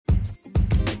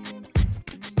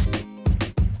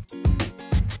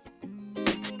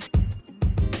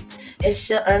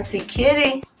It's your Auntie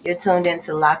Kitty. You're tuned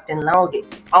into Locked and Loaded,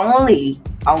 only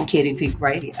on Kitty Peak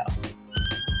Radio.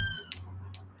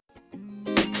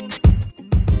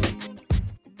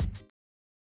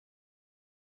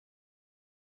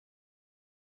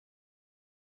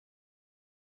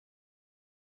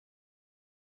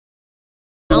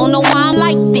 I don't know why I'm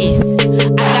like this.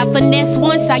 I got finesse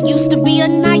once, I used to be a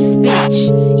nice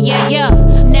bitch. Yeah.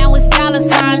 Now it's dollar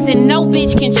signs and no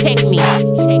bitch can check me.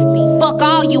 Fuck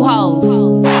all you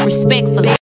hoes. Respectfully.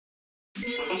 Hell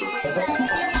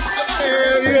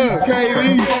yeah, KB.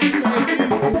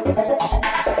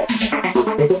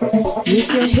 You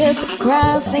can hear the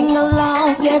crowd sing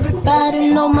along. Everybody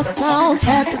know my songs.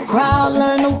 Had the crowd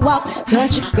learn to walk.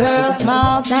 Country girl,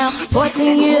 small town.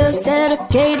 14 years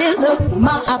dedicated. Look,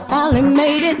 ma, I finally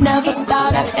made it. Never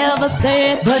thought I'd ever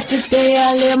say it, but today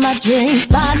I live my dreams.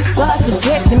 Bodyguards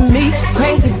protecting me.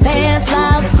 Crazy fans,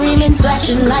 loud screaming,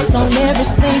 flashing lights on every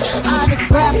scene.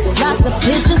 Autographs, lots of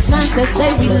pictures, signs that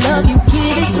say we love you,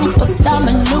 kitty. Superstar,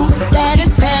 my new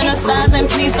status,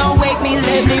 fantasizing. Please don't wake me,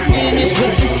 let me finish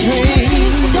with this dream.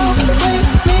 Don't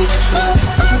wake me up.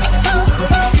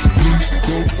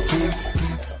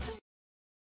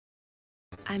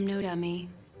 I'm no dummy.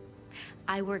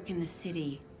 I work in the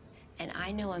city, and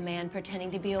I know a man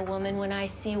pretending to be a woman when I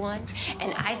see one,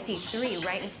 and I see three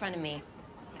right in front of me.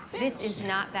 This is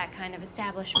not that kind of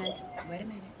establishment. Wait a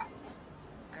minute.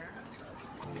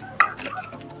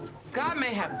 God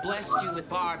may have blessed you with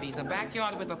Barbies, a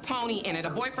backyard with a pony in it, a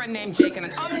boyfriend named Jake, and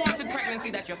an unwanted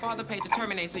pregnancy that your father paid to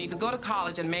terminate so you could go to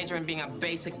college and major in being a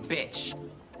basic bitch.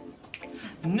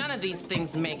 None of these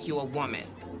things make you a woman.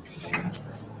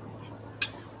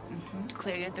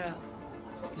 Clear your throat.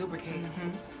 Lubricate.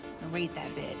 Read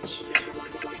that bitch.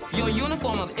 Your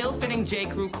uniform of ill-fitting J.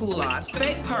 Crew culottes,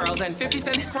 fake pearls, and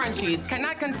 50-cent scrunchies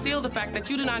cannot conceal the fact that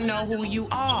you do not know who you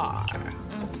are.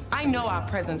 I know our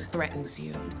presence threatens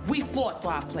you. We fought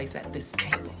for our place at this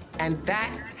table, and that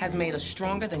has made us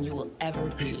stronger than you will ever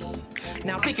be.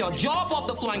 Now pick your jaw up off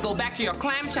the floor and go back to your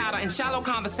clam chowder and shallow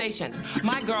conversations.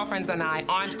 My girlfriends and I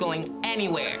aren't going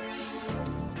anywhere.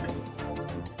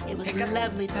 It was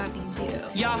lovely talking to you.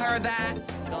 Y'all heard that?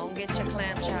 Go and get your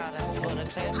clam chowder before the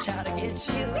clam chowder gets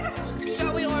you.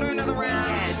 Shall we order another round?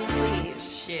 Yes, please.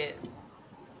 Shit.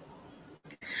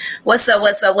 What's up,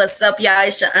 y'all?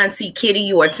 It's your Auntie Kitty.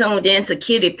 You are tuned in to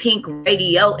Kitty Pink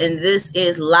Radio, and this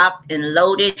is Locked and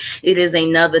Loaded. It is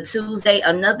another Tuesday,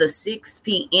 another 6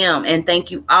 p.m. And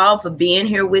thank you all for being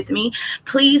here with me.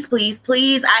 Please,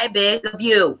 I beg of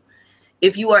you,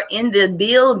 if you are in the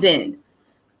building,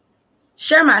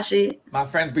 share my shit. My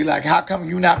friends be like, how come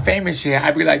you not famous yet?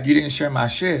 I be like, you didn't share my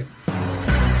shit.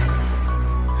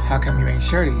 How come you ain't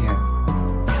shared it yet?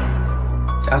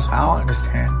 That's what I don't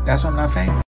understand. That's why I'm not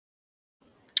famous.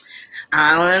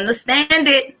 I don't understand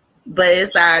it, but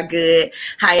it's all good.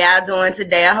 How y'all doing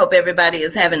today? I hope everybody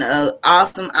is having an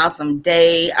awesome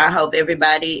day. I hope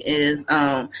everybody is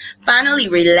finally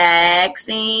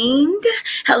relaxing.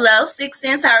 Hello, Six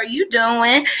Sense. How are you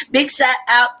doing? Big shout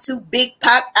out to Big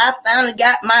Pop. I finally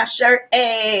got my shirt.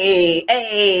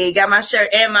 Hey, got my shirt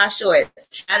and my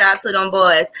shorts. Shout out to them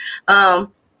boys.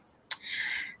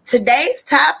 Today's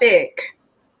topic.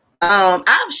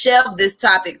 I've shelved this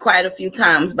topic quite a few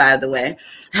times, by the way.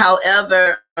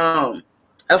 However, a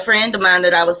friend of mine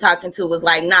that I was talking to was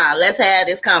like, nah, let's have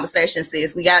this conversation,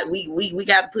 sis. We got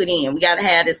to put in. We got to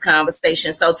have this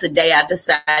conversation. So today I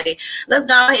decided, let's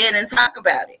go ahead and talk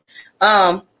about it.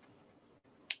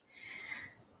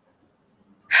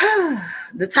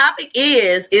 The topic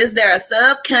is there a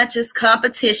subconscious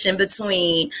competition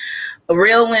between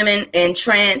real women and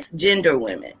transgender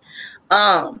women?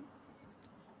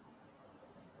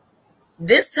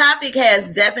 This topic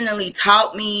has definitely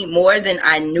taught me more than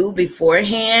I knew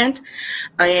beforehand.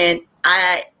 And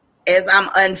as I'm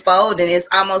unfolding, it's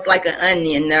almost like an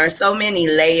onion. There are so many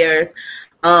layers.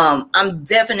 I'm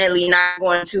definitely not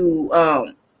going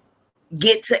to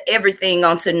get to everything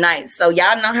on tonight. So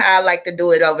y'all know how I like to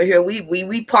do it over here.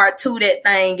 We part two that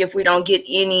thing if we don't get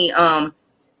any,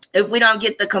 if we don't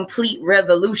get the complete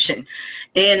resolution.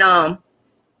 And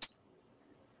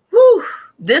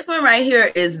this one right here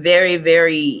is very,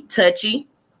 very touchy.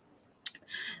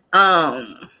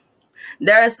 There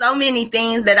are so many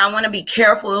things that I want to be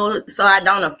careful so I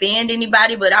don't offend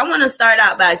anybody, but I want to start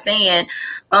out by saying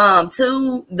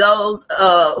to those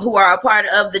who are a part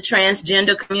of the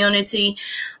transgender community,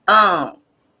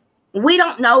 we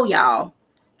don't know, y'all.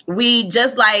 we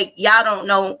just like y'all don't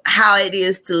know how it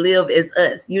is to live as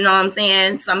us. You know what I'm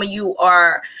saying? Some of you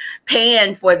are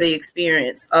paying for the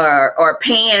experience or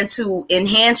paying to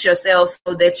enhance yourself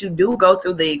so that you do go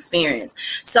through the experience.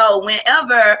 So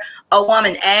whenever a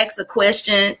woman asks a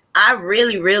question, I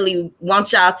really, really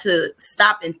want y'all to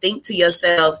stop and think to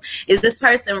yourselves, is this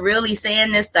person really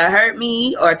saying this to hurt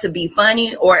me or to be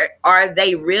funny, or are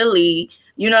they really,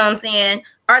 you know what I'm saying?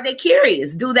 Are they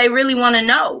curious? Do they really want to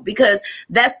know? Because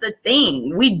that's the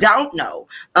thing. We don't know.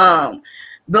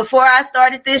 Before I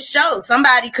started this show,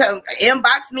 somebody come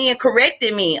inbox me and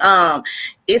corrected me.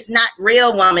 It's not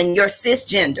real woman, you're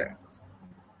cisgender.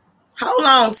 Hold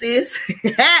on, sis.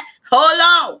 Hold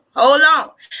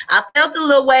on. I felt a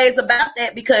little ways about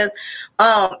that because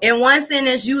in one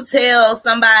sentence you tell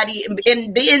somebody,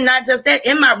 and then not just that,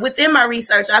 within my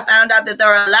research, I found out that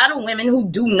there are a lot of women who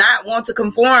do not want to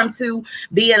conform to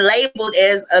being labeled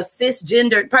as a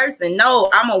cisgendered person. No,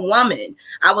 I'm a woman.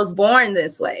 I was born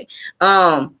this way.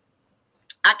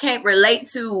 I can't relate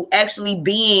to actually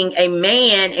being a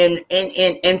man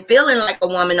and feeling like a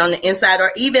woman on the inside,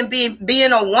 or even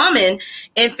being a woman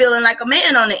and feeling like a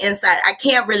man on the inside. I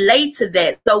can't relate to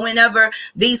that. So whenever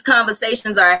these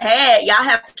conversations are had, y'all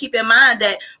have to keep in mind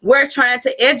that we're trying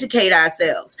to educate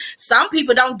ourselves. Some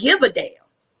people don't give a damn.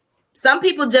 Some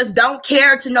people just don't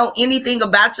care to know anything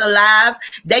about your lives.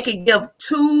 They could give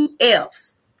 2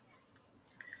 Fs.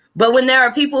 But when there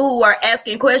are people who are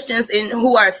asking questions and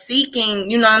who are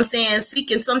seeking, you know what I'm saying,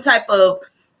 seeking some type of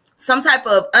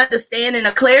understanding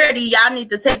or clarity, y'all need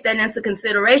to take that into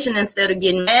consideration instead of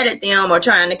getting mad at them or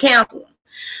trying to counsel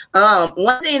them.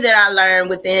 One thing that I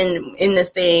learned in this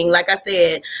thing, like I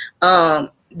said,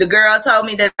 the girl told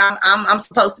me that I'm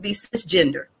supposed to be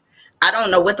cisgender. I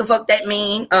don't know what the fuck that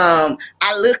mean.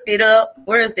 I looked it up.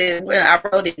 Where is it? Where I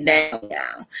wrote it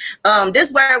down.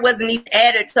 This word wasn't even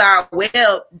added to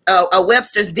our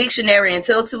Webster's dictionary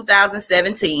until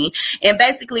 2017. And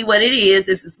basically what it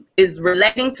is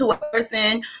relating to a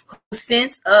person whose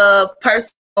sense of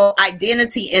personal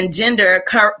identity and gender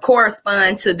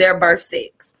correspond to their birth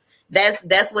sex. That's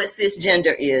what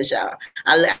cisgender is, y'all.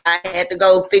 I had to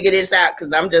go figure this out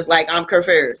because I'm just like, I'm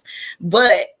confused.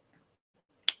 But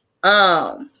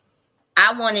I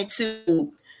wanted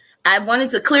to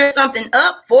clear something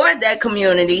up for that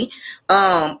community.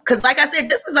 Cause like I said,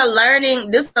 this is a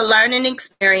learning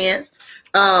experience.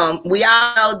 We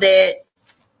all know that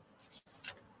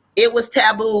it was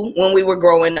taboo when we were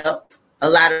growing up. A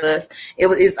lot of us,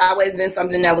 it's always been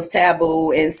something that was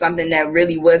taboo and something that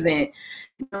really wasn't,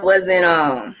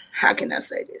 how can I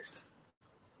say this?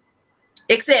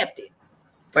 Accepted.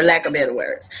 For lack of better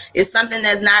words, it's something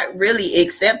that's not really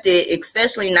accepted,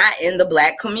 especially not in the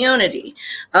Black community.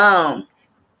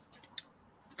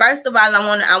 First of all,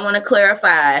 I want to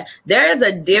clarify, there is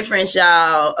a difference,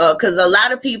 y'all, because a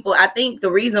lot of people, I think the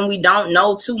reason we don't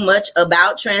know too much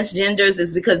about transgenders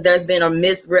is because there's been a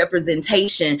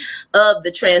misrepresentation of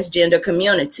the transgender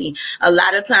community. A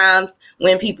lot of times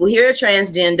when people hear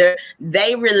transgender,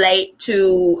 they relate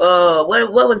to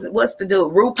what's the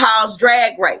dude? RuPaul's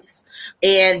Drag Race.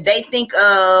 And they think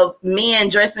of men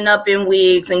dressing up in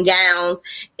wigs and gowns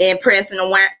and prancing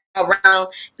around,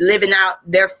 living out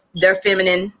their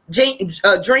feminine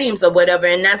dreams or whatever.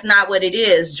 And that's not what it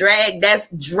is. Drag, that's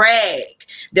drag.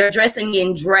 They're dressing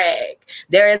in drag.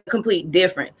 There is a complete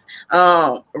difference.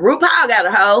 RuPaul got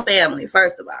a whole family,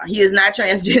 first of all. He is not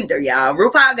transgender, y'all.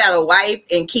 RuPaul got a wife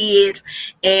and kids,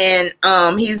 and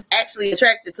he's actually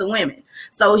attracted to women.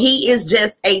 So he is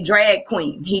just a drag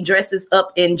queen. He dresses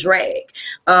up in drag.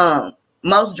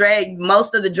 Most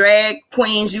of the drag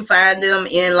queens, you find them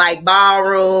in like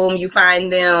ballroom. You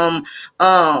find them.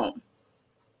 I'm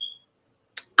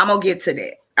gonna get to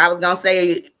that. I was gonna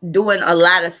say doing a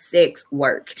lot of sex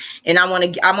work, and I want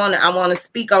to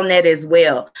speak on that as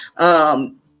well,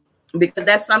 because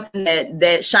that's something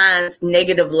that shines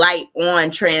negative light on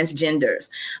transgenders.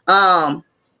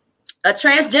 A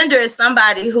transgender is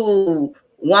somebody who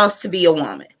wants to be a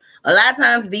woman. A lot of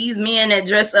times these men that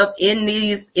dress up in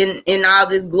all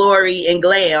this glory and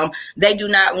glam, they do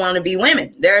not want to be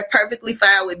women. They're perfectly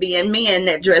fine with being men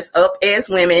that dress up as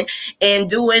women and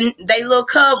doing they little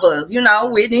covers,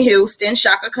 Whitney Houston,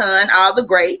 Shaka Khan, all the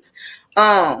greats.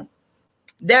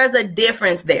 There's a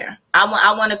difference there.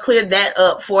 I want to clear that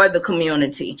up for the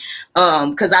community,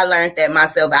 because I learned that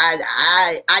myself.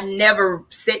 I never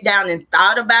sit down and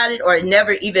thought about it, or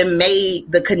never even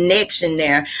made the connection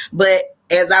there. But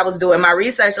as I was doing my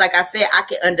research, like I said, I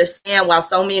can understand why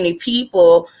so many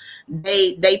people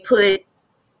they put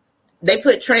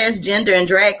transgender and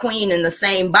drag queen in the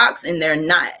same box, and they're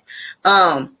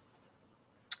not.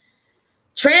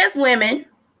 Trans women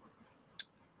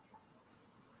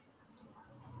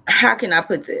how can I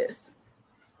put this?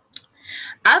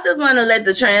 I just want to let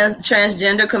the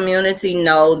transgender community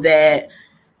know that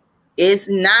it's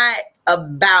not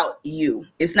about you.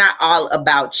 It's not all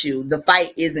about you. The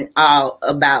fight isn't all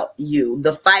about you.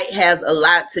 The fight has a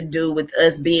lot to do with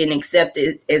us being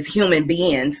accepted as human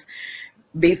beings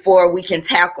before we can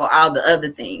tackle all the other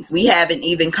things. We haven't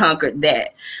even conquered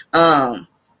that. And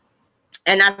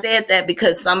I said that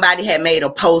because somebody had made a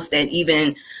post that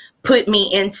even put me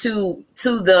into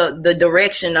the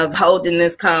direction of holding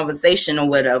this conversation or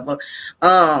whatever.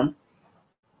 A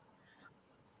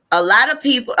lot of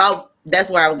people,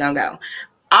 that's where I was gonna go.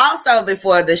 Also,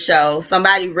 before the show,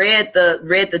 somebody read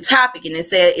the topic, and it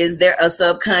said, is there a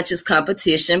subconscious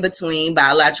competition between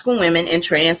biological women and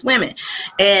trans women?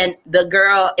 And the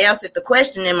girl answered the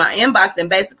question in my inbox, and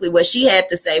basically what she had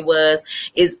to say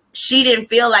is she didn't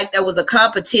feel like there was a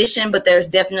competition, but there's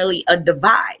definitely a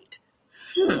divide.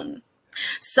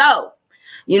 So,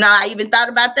 I even thought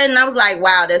about that, and I was like,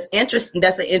 wow, that's interesting.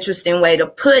 That's an interesting way to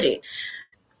put it.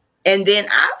 And then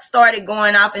I started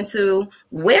going off into,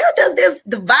 where does this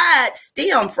divide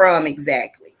stem from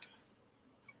exactly?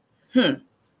 I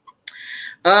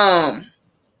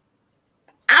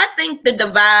think the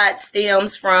divide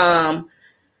stems from,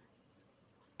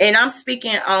 and I'm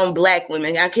speaking on Black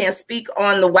women. I can't speak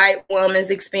on the white woman's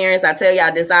experience. I tell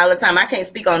y'all this all the time. I can't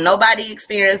speak on nobody's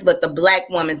experience but the Black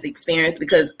woman's experience,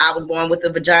 because I was born with a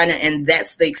vagina, and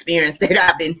that's the experience that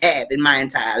I've been having my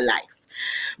entire life.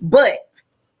 But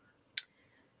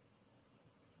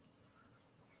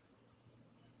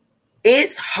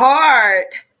it's hard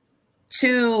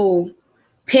to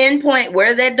pinpoint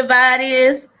where that divide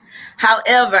is.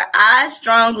 However, I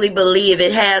strongly believe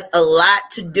it has a lot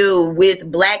to do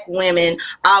with Black women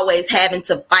always having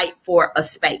to fight for a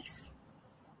space.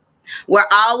 We're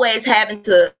always having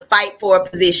to fight for a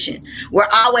position. We're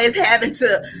always having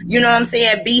to,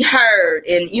 be heard.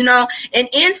 And, and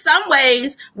in some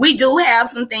ways, we do have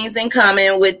some things in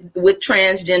common with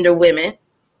transgender women.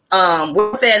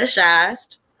 We're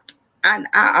fetishized. I'm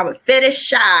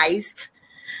fetishized.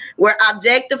 We're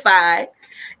objectified,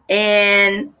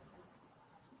 and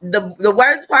the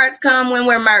worst parts come when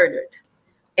we're murdered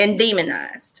and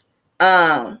demonized.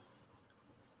 I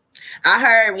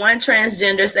heard one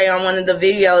transgender say on one of the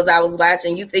videos I was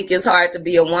watching, you think it's hard to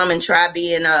be a woman, try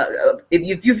being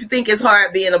if you think it's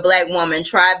hard being a Black woman,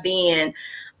 try being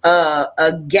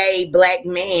a gay Black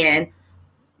man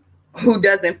who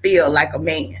doesn't feel like a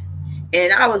man.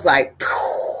 And I was like,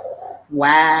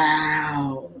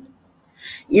 wow.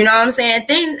 You know what I'm saying?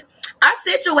 Our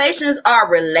situations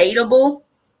are relatable.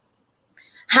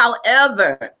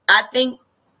 However, I think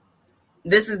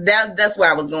that's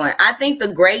where I was going. I think the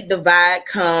great divide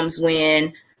comes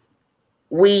when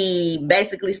we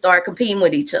basically start competing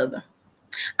with each other.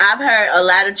 I've heard a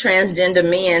lot of transgender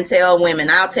men tell women,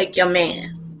 I'll take your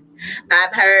man.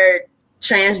 I've heard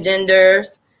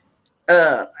transgenders,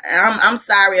 I'm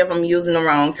sorry if I'm using the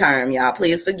wrong term, y'all.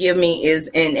 Please forgive me.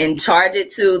 And charge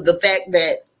it to the fact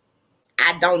that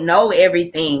I don't know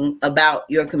everything about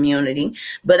your community,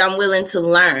 but I'm willing to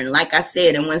learn, like I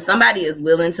said. And when somebody is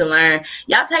willing to learn,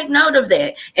 y'all take note of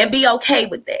that and be okay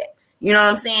with that. You know what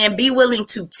I'm saying? Be willing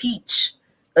to teach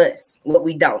us what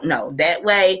we don't know. That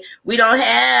way we don't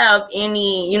have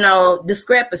any,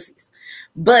 discrepancies.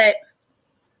 But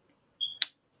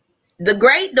the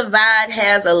Great Divide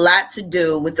has a lot to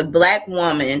do with the Black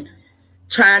woman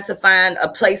trying to find a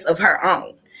place of her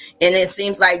own. And it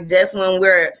seems like just when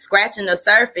we're scratching the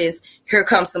surface, here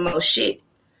comes some more shit.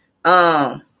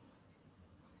 A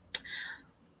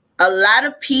lot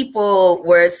of people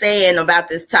were saying about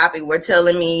this topic, were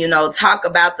telling me, talk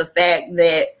about the fact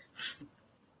that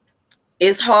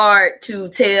it's hard to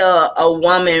tell a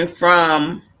woman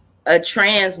from a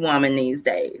trans woman these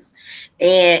days.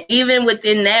 And even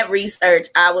within that research,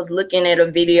 I was looking at a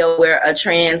video where a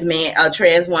trans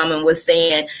woman was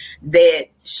saying that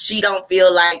she don't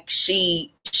feel like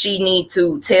she need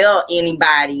to tell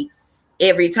anybody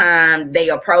every time they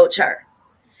approach her.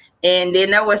 And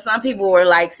then there were some people who were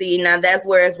like, see, now that's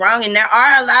where it's wrong. And there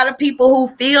are a lot of people who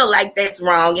feel like that's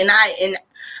wrong. And I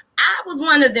was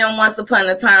one of them once upon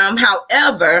a time.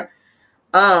 However,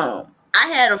 I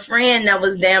had a friend that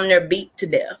was damn near beat to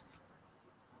death.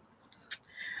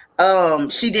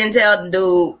 She didn't tell the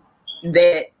dude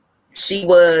that she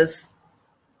was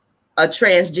a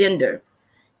transgender.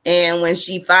 And when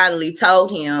she finally told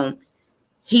him,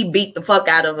 he beat the fuck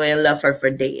out of her and left her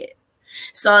for dead.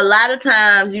 So a lot of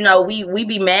times, we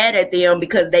be mad at them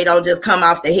because they don't just come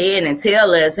off the head and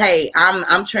tell us, hey,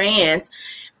 I'm trans.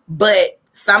 But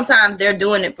sometimes they're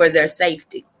doing it for their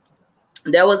safety.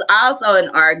 There was also an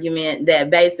argument that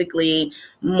basically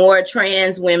more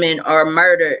trans women are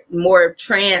murdered, more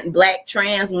black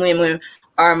trans women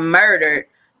are murdered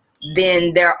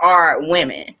than there are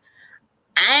women.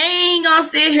 I ain't gonna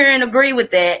sit here and agree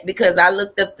with that because I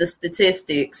looked up the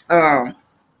statistics.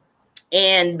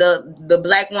 And the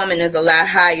black woman is a lot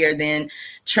higher than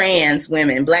trans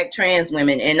women, black trans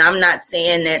women. And I'm not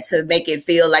saying that to make it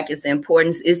feel like it's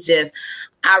important. It's just,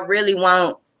 I really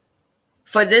want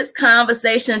for this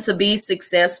conversation to be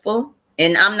successful.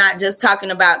 And I'm not just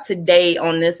talking about today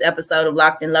on this episode of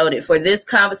Locked and Loaded. For this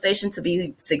conversation to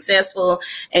be successful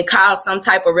and cause some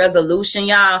type of resolution,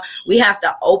 y'all, we have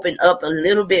to open up a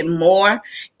little bit more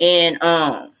and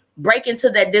break into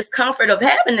that discomfort of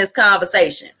having this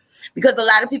conversation. Because a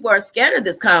lot of people are scared of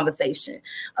this conversation.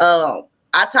 I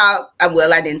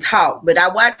didn't talk, but I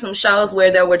watched some shows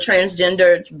where there were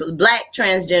black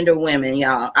transgender women,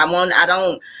 y'all. I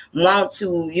don't want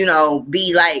to,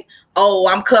 be like, oh,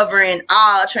 I'm covering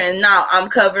all trans. No, I'm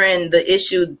covering the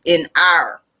issue in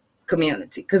our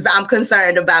community because I'm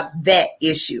concerned about that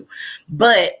issue.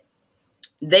 But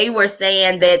they were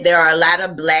saying that there are a lot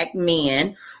of black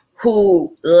men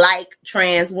who like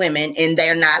trans women, and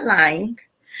they're not lying.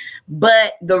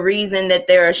 But the reason that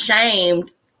they're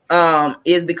ashamed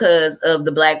is because of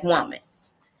the black woman.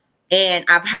 And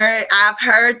I've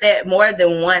heard that more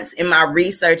than once in my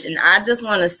research. And I just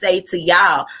want to say to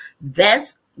y'all,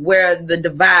 that's where the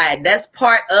divide, that's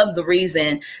part of the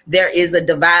reason there is a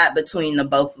divide between the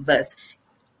both of us.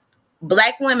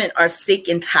 Black women are sick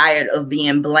and tired of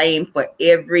being blamed for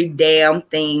every damn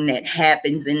thing that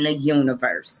happens in the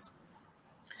universe.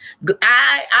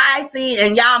 I see,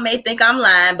 and y'all may think I'm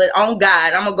lying, but on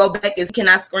God, I'm gonna go back and can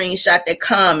I screenshot that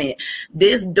comment?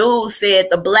 This dude said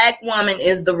the black woman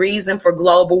is the reason for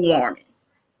global warming.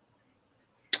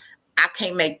 I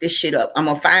can't make this shit up. I'm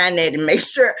gonna find that and make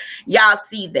sure y'all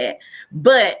see that.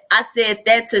 But I said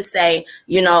that to say,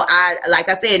 like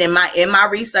I said, in my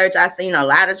research, I seen a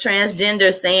lot of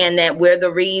transgenders saying that we're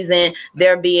the reason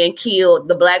they're being killed.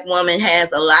 The black woman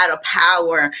has a lot of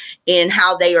power in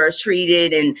how they are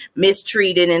treated and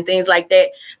mistreated and things like that.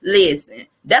 Listen,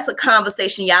 that's a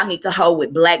conversation y'all need to hold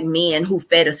with black men who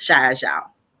fetishize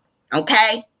y'all.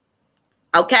 Okay?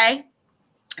 Okay?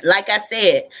 Like I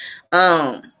said,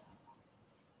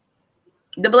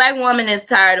 the black woman is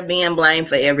tired of being blamed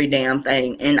for every damn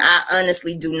thing. And I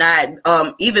honestly do not,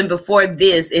 even before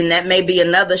this, and that may be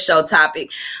another show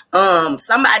topic,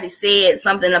 somebody said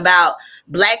something about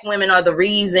black women are the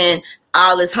reason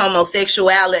all this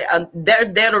homosexuality,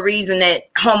 they're the reason that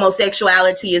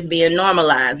homosexuality is being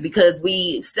normalized because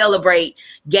we celebrate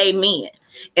gay men.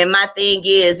 And my thing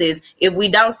is if we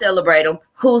don't celebrate them,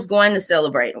 who's going to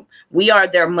celebrate them? We are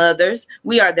their mothers.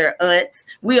 We are their aunts.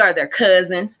 We are their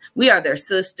cousins. We are their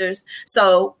sisters.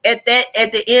 So at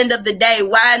the end of the day,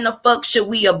 why in the fuck should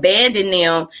we abandon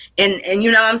them? And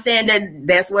you know what I'm saying?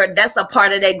 That's a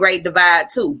part of that great divide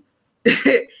too.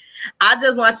 I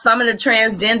just want some of the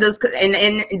transgenders,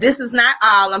 and this is not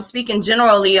all. I'm speaking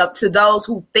generally up to those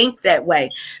who think that way.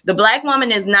 The black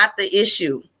woman is not the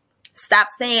issue. Stop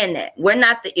saying that. We're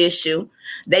not the issue.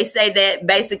 They say that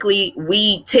basically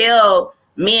we tell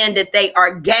men that they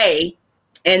are gay,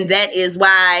 and that is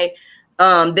why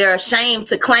they're ashamed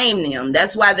to claim them.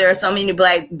 That's why there are so many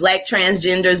black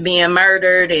transgenders being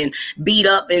murdered and beat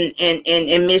up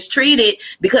and mistreated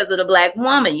because of the black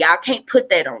woman. Y'all can't put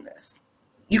that on us.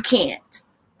 You can't.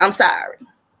 I'm sorry.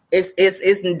 It's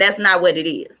that's not what it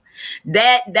is.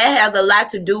 That has a lot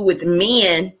to do with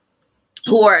men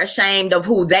who are ashamed of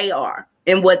who they are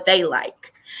and what they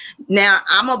like. Now,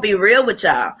 I'm going to be real with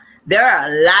y'all. There are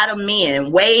a lot of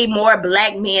men, way more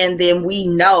black men than we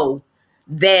know,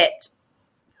 that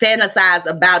fantasize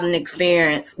about an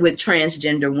experience with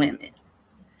transgender women.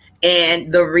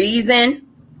 And the reason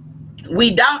we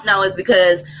don't know is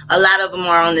because a lot of them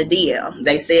are on the DL.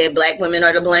 They said black women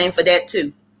are to blame for that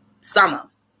too. Some of them.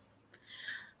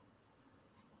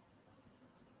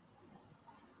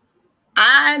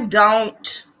 I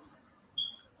don't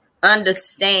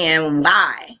understand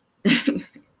why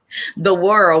the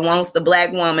world wants the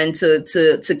black woman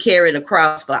to carry the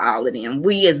cross for all of them.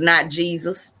 We is not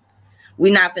Jesus. We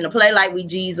not finna play like we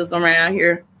Jesus around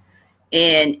here.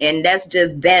 And that's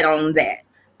just that on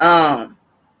that.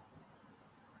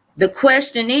 The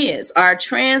question is, are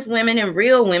trans women and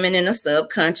real women in a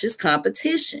subconscious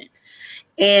competition?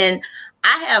 And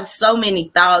I have so many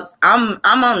thoughts. I'm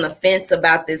on the fence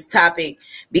about this topic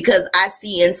because I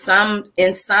see in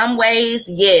some ways,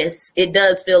 yes, it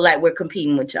does feel like we're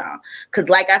competing with y'all. Because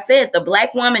like I said, the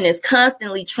black woman is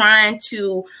constantly trying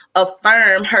to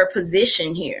affirm her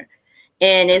position here.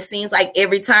 And it seems like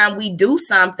every time we do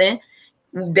something,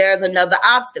 there's another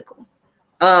obstacle.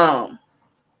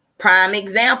 Prime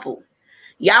example,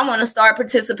 y'all want to start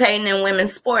participating in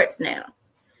women's sports now.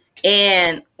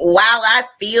 And while I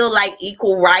feel like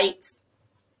equal rights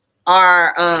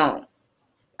are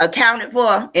accounted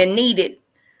for and needed,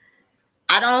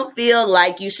 I don't feel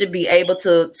like you should be able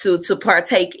to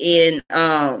partake in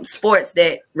sports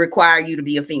that require you to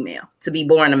be a female, to be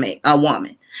born a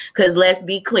woman. Because let's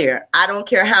be clear, I don't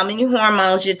care how many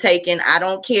hormones you're taking. I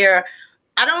don't care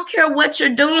what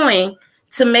you're doing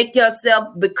to make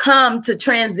yourself to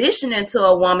transition into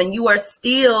a woman. You are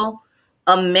still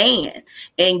a man.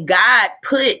 And God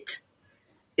put,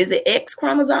 is it X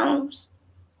chromosomes?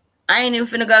 I'm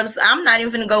not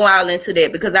even finna go all into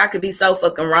that because I could be so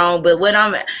fucking wrong. But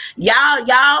y'all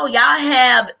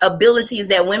have abilities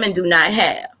that women do not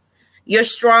have. You're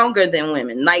stronger than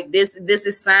women. Like this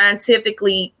is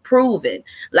scientifically proven.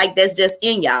 Like that's just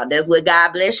in y'all. That's what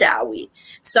God bless y'all with.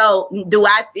 So do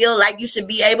I feel like you should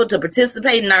be able to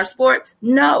participate in our sports?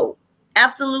 No,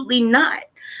 absolutely not.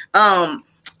 I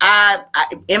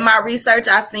in my research,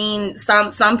 I've seen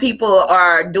some people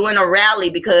are doing a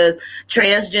rally because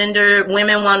transgender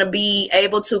women want to be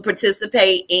able to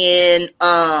participate in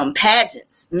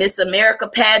pageants, Miss America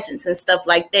pageants and stuff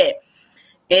like that.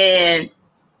 And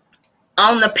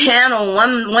on the panel,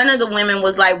 one of the women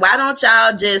was like, why don't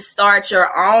y'all just start your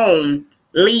own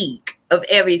league of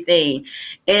everything?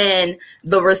 And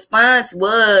the response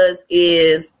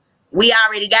is we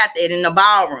already got that in the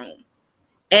ballroom.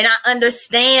 And I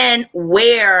understand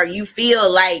where you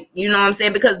feel like, you know what I'm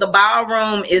saying? Because the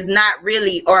ballroom is not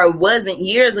really, or it wasn't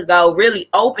years ago, really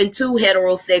open to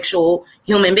heterosexual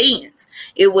human beings.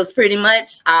 It was pretty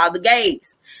much all the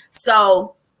gays.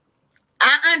 So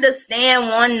I understand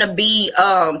wanting to be,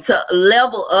 to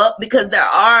level up because there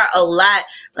are a lot,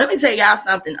 let me tell y'all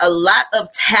something, a lot of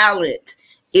talent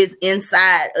is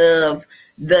inside of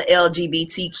the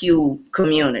LGBTQ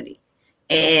community.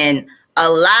 And a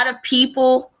lot of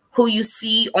people who you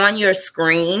see on your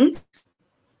screens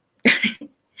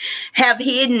have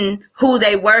hidden who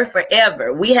they were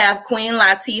forever. We have Queen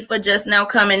Latifah just now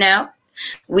coming out.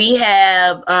 We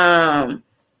have,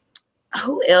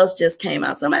 who else just came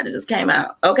out? Somebody just came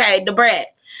out. Okay, the Brat.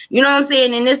 You know what I'm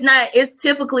saying? And it's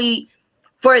typically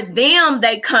for them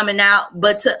they coming out,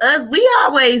 but to us, we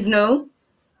always knew.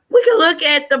 We could look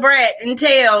at the Brat and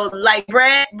tell, like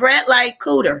Brat like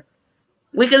Cooter.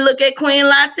 We could look at Queen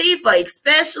Latifah,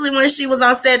 especially when she was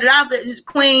on Set It Off.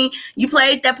 Queen, you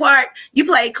played that part. You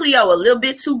played Cleo a little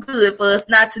bit too good for us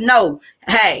not to know.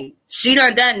 Hey, she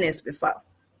done this before.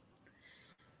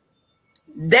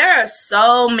 There are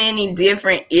so many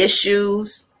different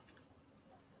issues.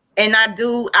 And I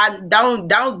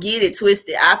don't get it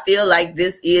twisted. I feel like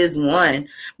this is one,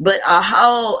 but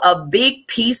a big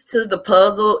piece to the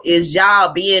puzzle is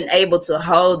y'all being able to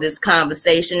hold this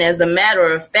conversation. As a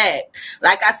matter of fact,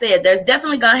 like I said, there's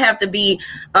definitely gonna have to be,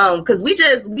 because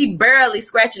we barely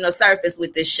scratching the surface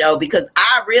with this show, because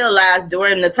I realized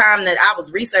during the time that I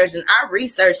was researching, I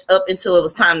researched up until it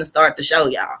was time to start the show,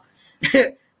 y'all.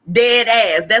 Dead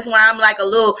ass. That's why I'm like a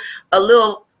little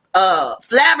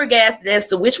flabbergasted as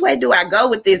to which way do I go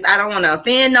with this. I don't want to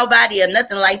offend nobody or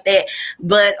nothing like that,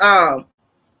 but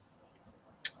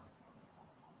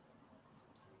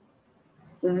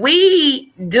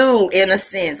we do, in a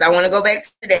sense, I want to go back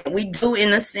to that, we do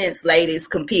in a sense, ladies,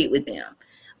 compete with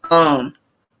them.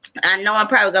 I know I'm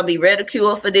probably gonna be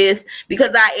ridiculed for this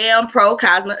because I am pro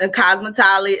cosmetic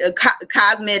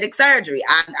surgery.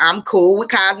 I'm cool with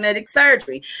cosmetic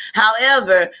surgery.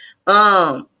 However,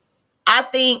 I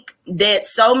think that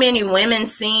so many women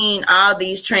seeing all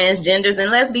these transgenders,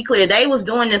 and let's be clear, they was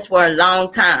doing this for a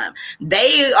long time.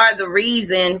 They are the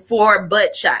reason for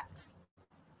butt shots.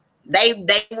 They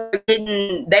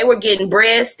were getting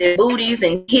breasts and booties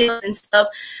and hips and stuff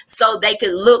so they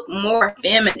could look more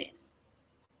feminine.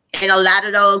 And a lot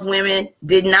of those women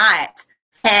did not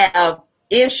have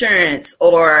insurance,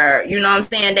 or, you know what I'm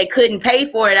saying, they couldn't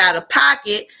pay for it out of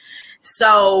pocket.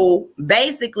 So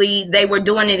basically they were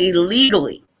doing it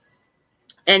illegally.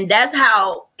 And that's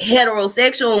how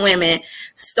heterosexual women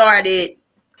started,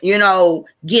 you know,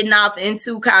 getting off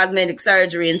into cosmetic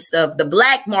surgery and stuff. The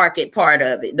black market part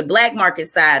of it, the black market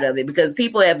side of it, because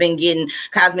people have been getting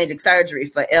cosmetic surgery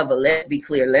forever. Let's be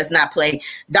clear. Let's not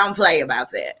don't play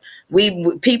about that.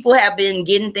 People have been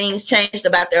getting things changed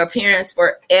about their appearance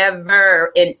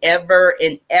forever and ever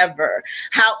and ever.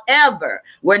 However,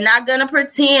 we're not going to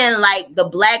pretend like the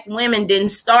black women didn't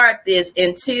start this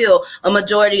until a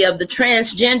majority of the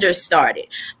transgenders started.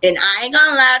 And I ain't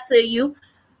gonna lie to you.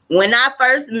 When I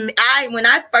first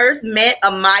met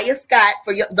Amaya Scott,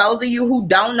 for those of you who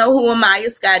don't know who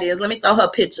Amaya Scott is, let me throw her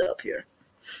picture up here.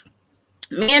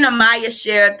 Me and Amaya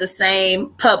shared the same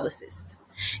publicist.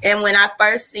 And when I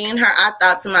first seen her, I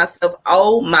thought to myself,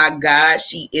 oh my God,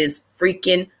 she is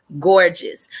freaking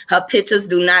gorgeous. Her pictures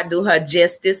do not do her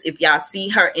justice. If y'all see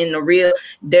her in the real,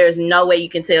 there's no way you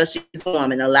can tell she's a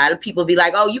woman. A lot of people be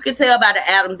like, oh, you can tell by the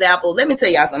Adam's apple. Let me tell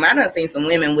y'all something. I done seen some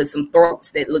women with some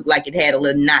throats that look like it had a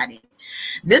little knot in it.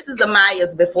 This is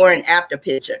Amaya's before and after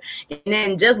picture. And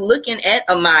then just looking at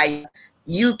Amaya,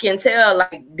 you can tell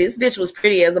like this bitch was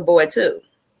pretty as a boy too.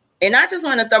 And I just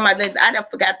want to throw my, I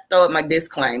forgot to throw up my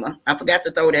disclaimer. I forgot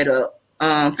to throw that up.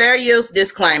 Fair use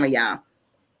disclaimer, y'all.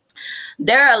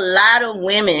 There are a lot of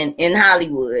women in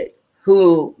Hollywood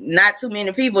who not too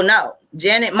many people know.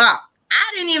 Janet Mock.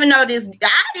 I didn't even know this.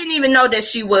 I didn't even know that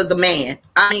she was a man.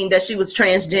 I mean, that she was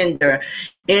transgender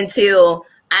until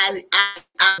I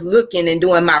was looking and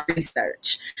doing my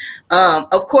research.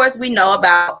 Of course, we know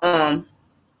about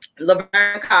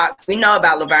Laverne Cox. We know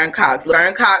about Laverne Cox.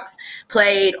 Laverne Cox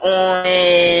played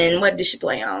on, what did she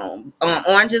play on?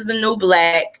 Orange is the New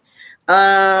Black.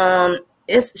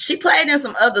 She played in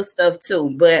some other stuff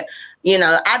too, but you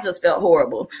know, I just felt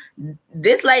horrible.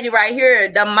 This lady right here,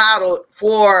 the model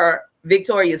for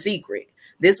Victoria's Secret.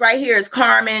 This right here is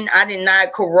Carmen. I did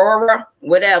not Corora,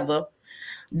 whatever.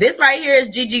 This right here is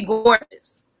Gigi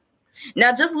Gorgeous.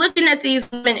 Now, just looking at these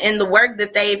women and the work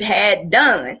that they've had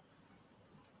done,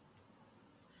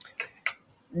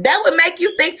 that would make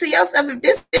you think to yourself, if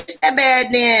this bitch that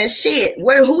bad, then shit,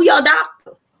 who your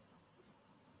doctor?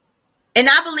 And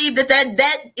I believe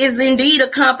that is indeed a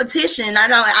competition.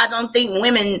 I don't think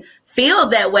women feel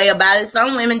that way about it.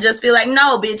 Some women just feel like,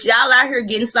 no, bitch, y'all out here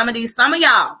getting some of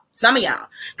y'all.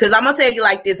 Because I'm going to tell you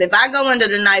like this. If I go under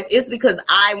the knife, it's because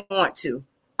I want to,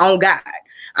 on God.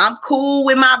 I'm cool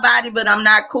with my body, but I'm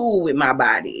not cool with my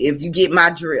body. If you get my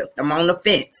drift, I'm on the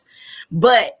fence.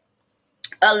 But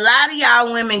a lot of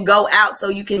y'all women go out so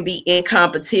you can be in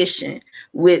competition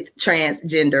with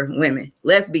transgender women.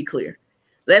 Let's be clear.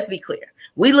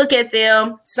 We look at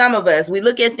them, some of us, we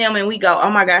look at them and we go, oh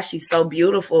my gosh, she's so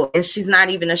beautiful. And she's not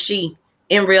even a she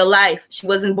in real life. She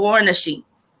wasn't born a she.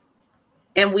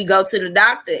 And we go to the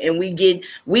doctor and we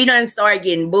done start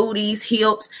getting booties,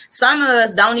 hips. Some of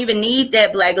us don't even need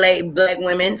that black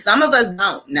women. Some of us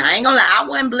don't. Now, I ain't gonna lie, I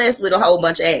wasn't blessed with a whole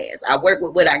bunch of ass. I work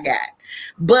with what I got.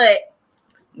 But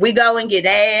we go and get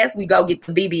ass. We go get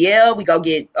the BBL. We go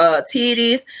get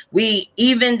titties. We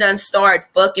even done start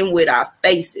fucking with our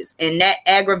faces. And that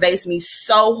aggravates me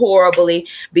so horribly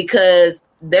because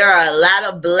there are a lot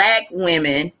of black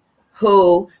women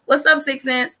who, what's up, 6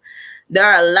 Cents? There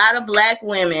are a lot of black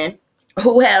women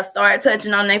who have started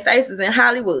touching on their faces in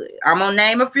Hollywood. I'm going to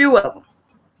name a few of them.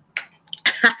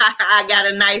 I got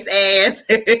a nice ass.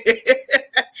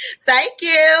 Thank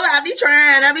you. I be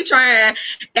trying. I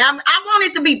want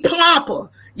it to be plumper.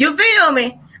 You feel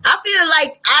me? I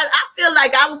feel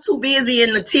like I was too busy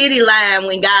in the titty line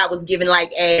when God was giving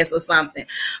like ass or something.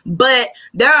 But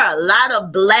there are a lot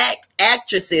of black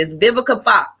actresses. Vivica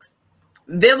Fox.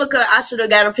 Vivica, I should have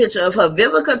got a picture of her.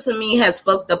 Vivica to me has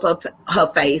fucked up her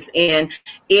face. And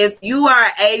if you are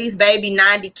an 80s baby,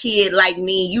 90 kid like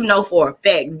me, you know for a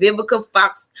fact, Vivica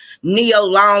Fox, Nia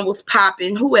Long was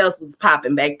popping. Who else was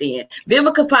popping back then?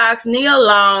 Vivica Fox, Nia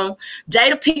Long,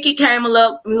 Jada Pinkett came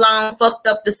along, fucked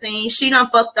up the scene. She done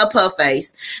fucked up her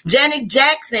face. Janet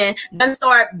Jackson done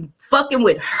start fucking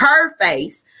with her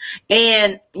face.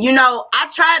 And you know, I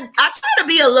try to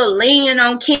be a little lenient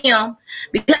on Kim,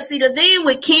 because see, the thing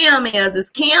with Kim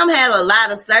is Kim had a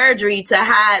lot of surgery to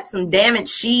hide some damage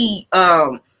she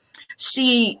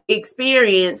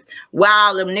experienced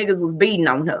while them niggas was beating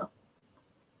on her.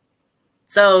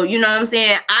 So you know what I'm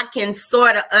saying, I can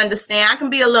sort of understand. I can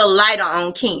be a little lighter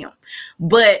on Kim,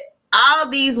 but all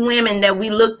these women that we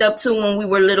looked up to when we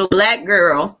were little black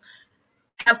girls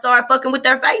have started fucking with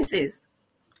their faces.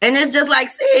 And it's just like,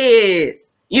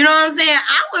 sis, you know what I'm saying?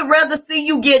 I would rather see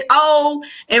you get old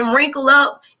and wrinkle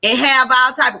up and have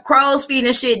all type of crow's feet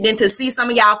and shit than to see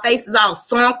some of y'all faces all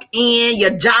sunk in,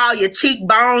 your jaw, your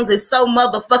cheekbones is so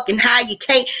motherfucking high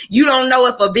you don't know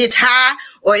if a bitch high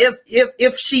or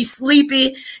if she's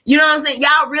sleepy. You know what I'm saying?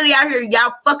 Y'all really out here,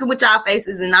 y'all fucking with y'all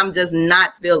faces, and I'm just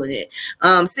not feeling it.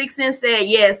 6 Cents said,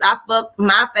 yes, I fucked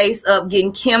my face up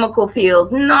getting chemical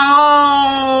peels.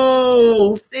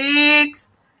 No, 6.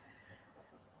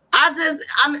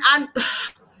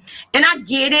 And I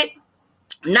get it.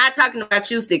 I'm not talking about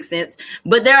you, 6 Cents,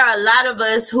 but there are a lot of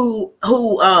us who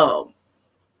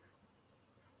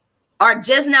are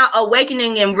just now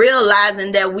awakening and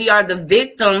realizing that we are the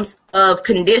victims of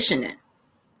conditioning.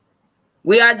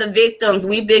 We are the victims.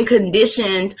 We've been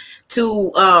conditioned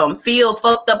to feel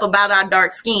fucked up about our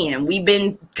dark skin. We've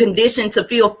been conditioned to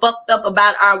feel fucked up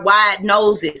about our wide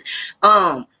noses.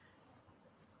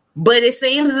 But it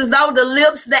seems as though the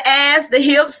lips, the ass, the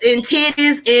hips, and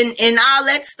titties, and all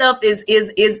that stuff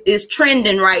is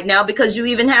trending right now, because you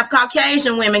even have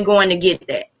Caucasian women going to get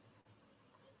that.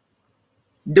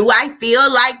 Do I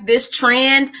feel like this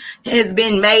trend has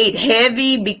been made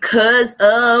heavy because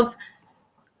of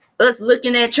us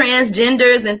looking at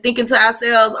transgenders and thinking to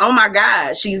ourselves, oh my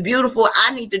God, she's beautiful,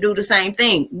 I need to do the same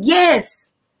thing?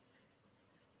 Yes.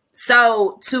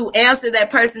 So to answer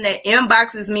that person that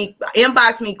inbox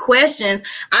me questions,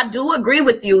 I do agree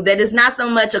with you that it's not so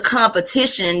much a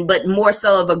competition, but more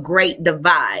so of a great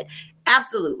divide.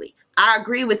 Absolutely. I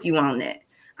agree with you on that.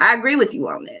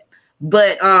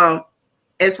 But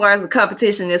as far as the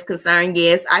competition is concerned,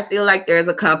 yes, I feel like there's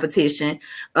a competition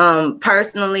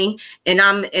personally, and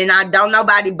I don't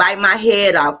nobody bite my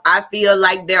head off. I feel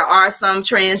like there are some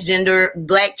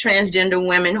black transgender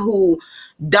women who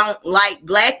don't like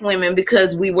black women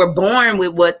because we were born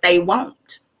with what they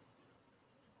want.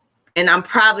 And I'm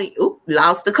probably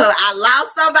lost the cover. I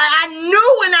lost somebody. I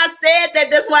knew when I said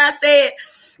that. That's why I said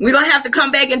we're going to have to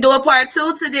come back and do a part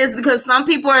 2 to this, because some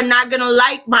people are not going to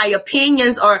like my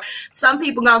opinions, or some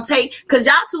people going to take, because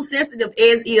y'all too sensitive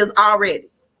as is already.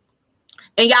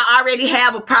 And y'all already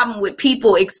have a problem with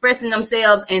people expressing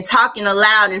themselves and talking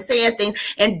aloud and saying things.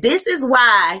 And this is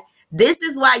why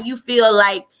you feel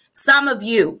like some of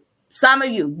you,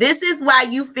 this is why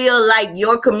you feel like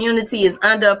your community is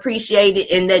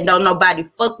underappreciated and that don't nobody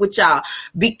fuck with y'all,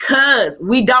 because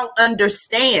we don't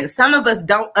understand. Some of us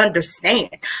don't understand.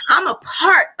 I'm a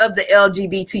part of the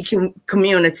LGBT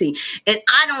community and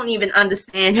I don't even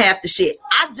understand half the shit.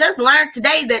 I just learned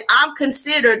today that I'm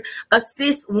considered a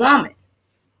cis woman.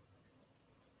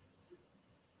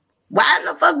 Why in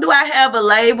the fuck do I have a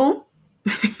label?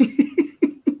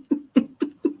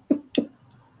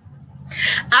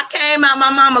 I came out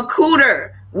my mama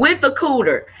cooter with a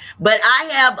cooter, but I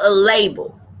have a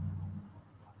label.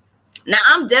 Now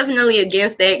I'm definitely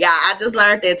against that, y'all. I just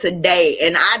learned that today,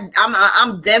 and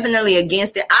I'm definitely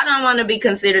against it. I don't want to be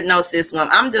considered no cis woman.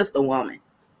 I'm just a woman.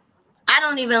 I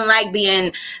don't even like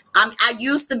being. I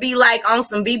used to be like on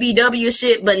some BBW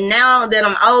shit, but now that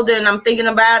I'm older and I'm thinking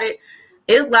about it,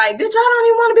 it's like, bitch, I don't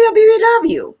even want to be a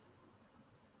BBW.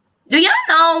 Do y'all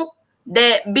know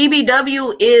that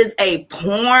BBW is a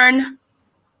porn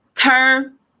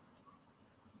term?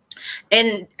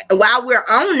 And while we're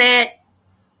on that,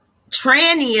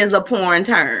 tranny is a porn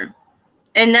term.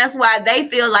 And that's why they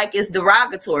feel like it's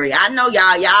derogatory. I know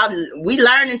y'all, we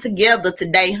learning together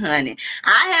today, honey.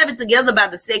 I have it together by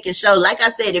the second show. Like I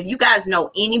said, if you guys know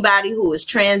anybody who is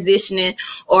transitioning,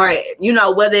 or, you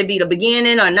know, whether it be the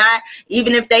beginning or not,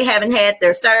 even if they haven't had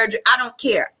their surgery, I don't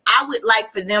care. I would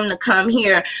like for them to come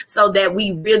here so that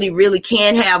we really, really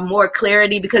can have more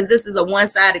clarity, because this is a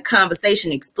one-sided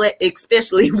conversation,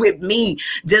 especially with me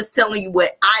just telling you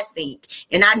what I think.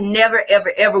 And I never,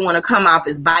 ever, ever want to come off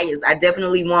as biased. I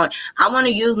want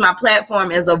to use my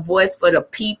platform as a voice for the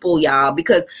people, y'all,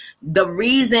 because the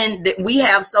reason that we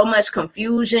have so much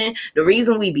confusion, the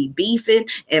reason we be beefing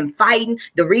and fighting,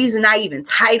 the reason I even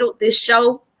titled this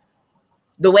show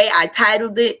the way I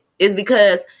titled it is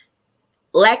because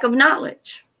lack of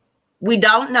knowledge. We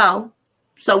don't know,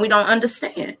 so we don't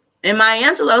understand. And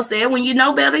Maya Angelou said, when you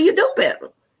know better, you do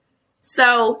better.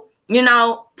 So, you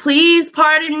know, please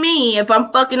pardon me if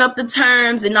I'm fucking up the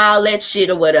terms and all that shit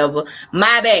or whatever.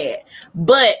 My bad.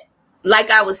 But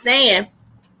like I was saying,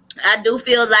 I do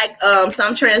feel like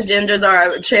some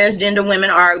transgender women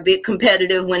are a bit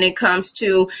competitive when it comes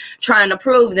to trying to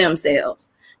prove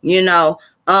themselves, you know.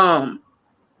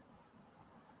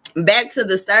 Back to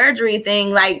the surgery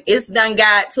thing, like, it's done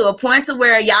got to a point to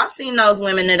where y'all seen those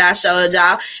women that I showed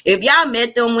y'all. If y'all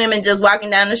met them women just walking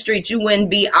down the street, you wouldn't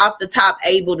be off the top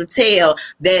able to tell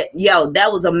that, yo,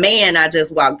 that was a man I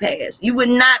just walked past. You would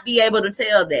not be able to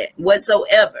tell that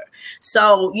whatsoever.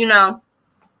 So, you know,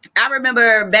 I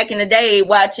remember back in the day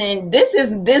watching this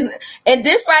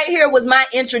right here was my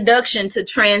introduction to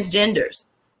transgenders.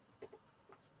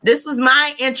 This was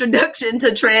my introduction to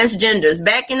transgenders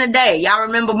back in the day. Y'all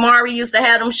remember Maury used to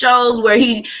have them shows where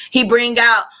he bring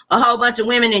out a whole bunch of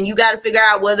women and you got to figure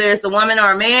out whether it's a woman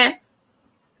or a man.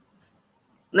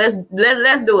 Let's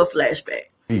do a flashback.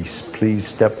 Reese, please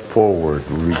step forward,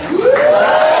 Reese. This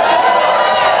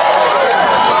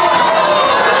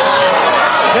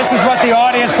is what the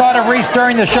audience thought of Reese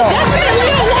during the show.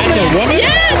 That's a woman?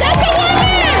 Yeah, that's a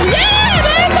woman! Yeah,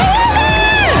 that's a woman!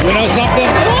 You know something?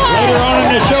 Later on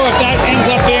in the show, if that ends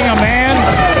up being a man,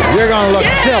 you're going to look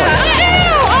silly.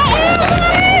 I am!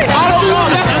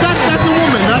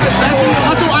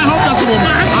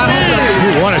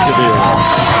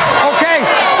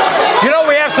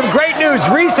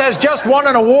 has just won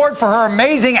an award for her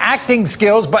amazing acting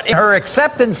skills, but in her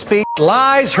acceptance speech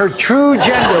lies her true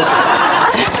gender.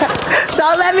 So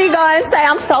let me go and say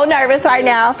I'm so nervous right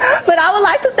now. But I would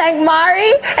like to thank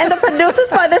Mari and the producers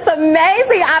for this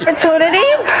amazing opportunity.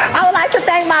 I would like to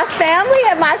thank my family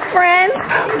and my friends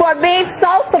for being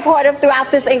so supportive throughout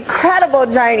this incredible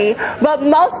journey. But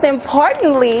most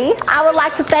importantly, I would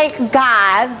like to thank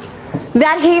God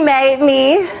that He made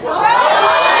me.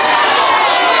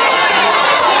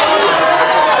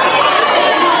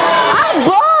 Oh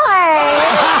boy!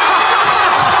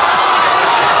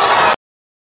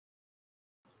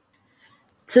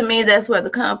 To me, that's where the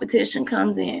competition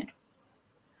comes in.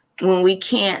 When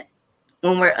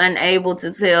we're unable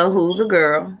to tell who's a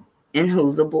girl and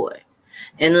who's a boy.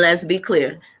 And let's be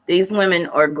clear, these women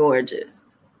are gorgeous.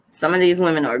 Some of these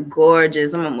women are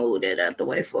gorgeous. I'm going to move that out the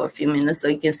way for a few minutes so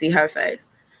you can see her face.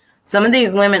 Some of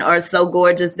these women are so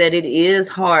gorgeous that it is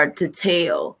hard to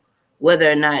tell whether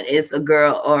or not it's a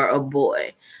girl or a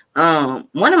boy.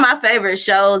 One of my favorite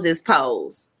shows is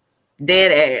Pose.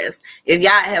 Dead ass. If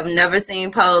y'all have never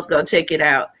seen Pose, go check it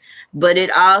out. But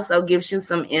it also gives you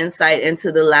some insight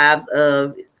into the lives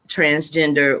of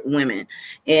transgender women.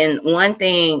 And one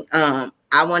thing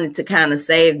I wanted to kind of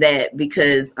save that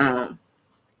because I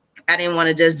didn't want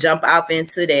to just jump off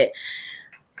into that.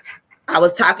 I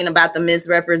was talking about the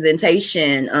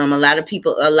misrepresentation. A lot of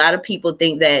people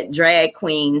think that drag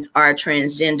queens are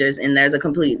transgenders, and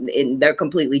they're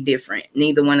completely different.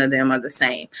 Neither one of them are the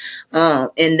same.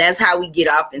 And that's how we get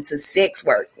off into sex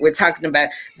work. We're talking about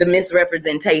the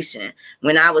misrepresentation.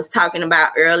 When I was talking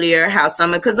about earlier how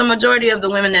because the majority of the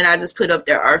women that I just put up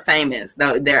there are famous.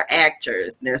 They're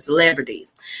actors, they're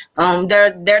celebrities.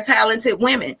 They're talented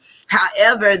women.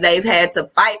 However, they've had to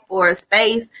fight for a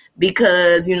space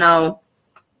because,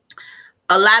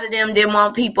 a lot of them didn't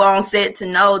want people on set to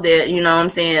know that,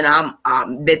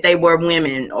 that they were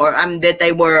women or that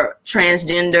they were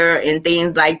transgender and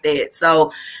things like that.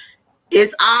 So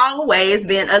it's always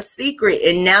been a secret.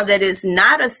 And now that it's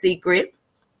not a secret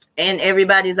and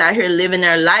everybody's out here living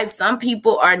their life, some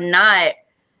people are not.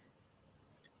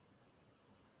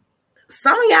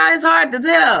 Some of y'all, it's hard to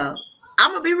tell.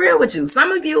 I'm going to be real with you.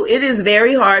 Some of you, it is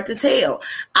very hard to tell.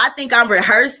 I think I'm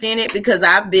rehearsed in it because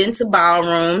I've been to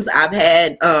ballrooms. I've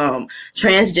had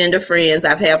transgender friends.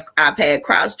 I've had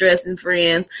cross-dressing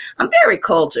friends. I'm very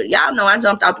cultured. Y'all know I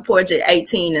jumped off the porch at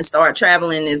 18 and started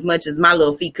traveling as much as my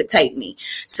little feet could take me.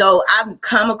 So I've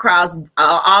come across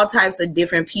all types of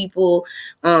different people,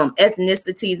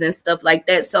 ethnicities and stuff like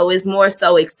that. So it's more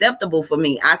so acceptable for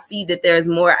me. I see that there's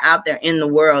more out there in the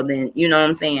world than, you know what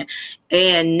I'm saying?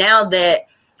 And now that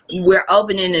we're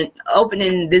opening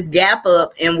this gap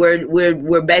up and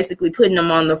we're basically putting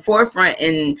them on the forefront,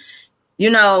 and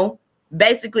they're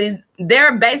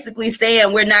basically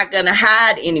saying we're not going to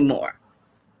hide anymore.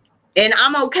 And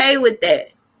I'm okay with that.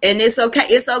 And it's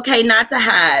okay not to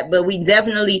hide, but we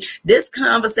definitely, this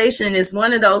conversation is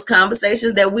one of those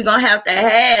conversations that we're going to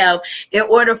have in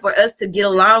order for us to get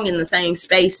along in the same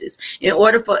spaces. In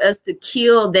order for us to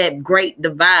kill that great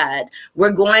divide, we're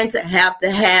going to have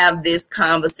this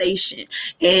conversation.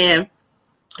 And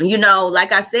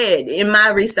like I said, in my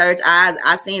research,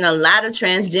 I seen a lot of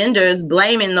transgenders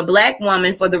blaming the black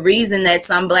woman for the reason that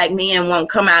some black men won't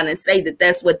come out and say that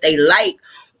that's what they like,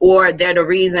 or they're the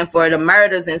reason for the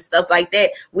murders and stuff like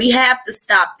that. We have to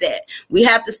stop that. We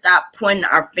have to stop pointing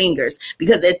our fingers,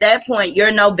 because at that point,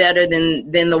 you're no better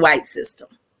than the white system.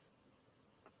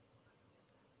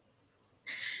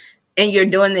 And you're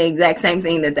doing the exact same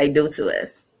thing that they do to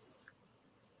us.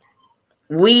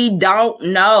 We don't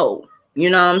know. You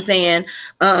know what I'm saying?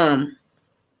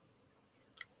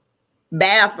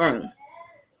 Bathroom.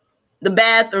 The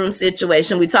bathroom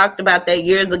situation. We talked about that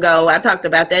years ago. I talked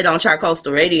about that on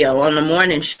Charcoastal Radio on the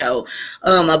morning show,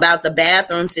 about the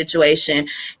bathroom situation,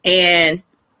 and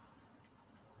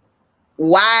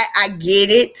why I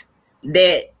get it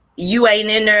that you ain't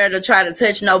in there to try to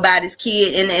touch nobody's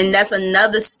kid. And that's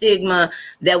another stigma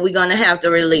that we're going to have to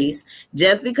release.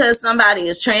 Just because somebody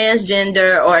is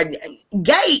transgender or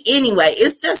gay anyway,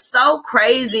 it's just so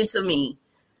crazy to me.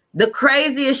 The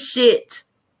craziest shit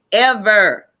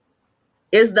ever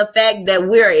is the fact that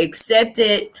we're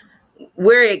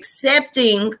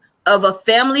accepting of a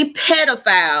family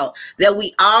pedophile that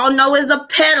we all know is a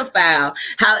pedophile.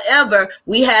 However,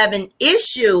 we have an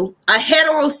issue, a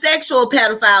heterosexual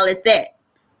pedophile at that.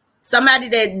 Somebody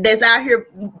that's out here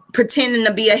pretending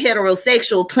to be a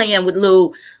heterosexual playing with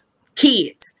little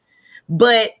kids.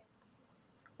 But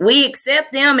We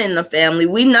accept them in the family.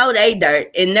 We know they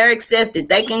dirt and they're accepted.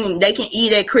 They can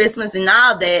eat at Christmas and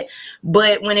all that.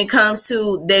 But when it comes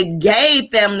to the gay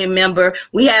family member,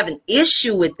 we have an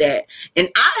issue with that. And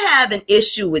I have an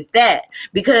issue with that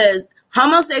because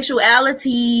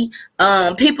homosexuality,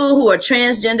 people who are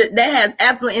transgender, that has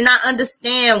absolutely, and I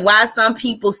understand why some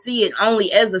people see it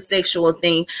only as a sexual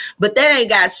thing, but that ain't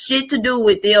got shit to do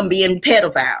with them being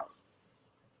pedophiles.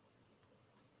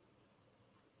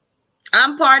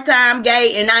 I'm part-time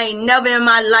gay, and I ain't never in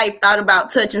my life thought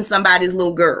about touching somebody's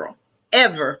little girl.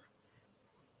 Ever.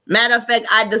 Matter of fact,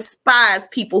 I despise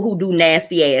people who do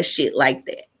nasty ass shit like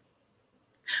that.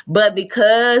 But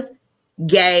because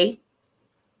gay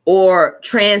or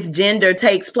transgender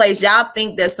takes place, y'all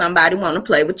think that somebody want to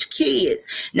play with your kids.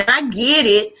 Now, I get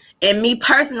it. And me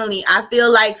personally, I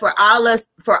feel like for all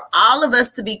of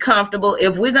us to be comfortable,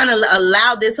 if we're gonna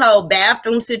allow this whole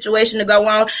bathroom situation to go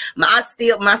on,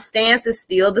 my stance is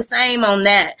still the same on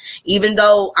that. Even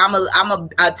though I'm a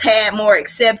tad more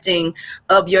accepting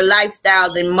of your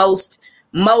lifestyle than most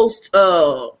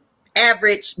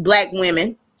average black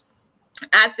women,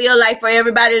 I feel like for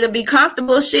everybody to be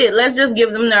comfortable, shit, let's just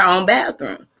give them their own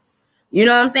bathroom. You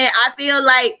know what I'm saying? I feel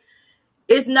like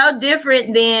it's no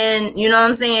different than, you know what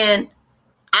I'm saying?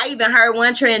 I even heard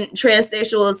one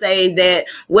transsexual say that,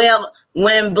 well,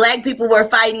 when black people were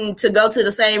fighting to go to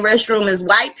the same restroom as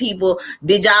white people,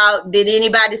 did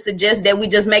anybody suggest that we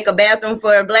just make a bathroom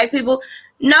for black people?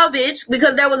 No, bitch,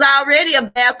 because there was already a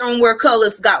bathroom where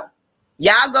colors go.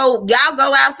 Y'all go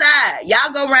outside.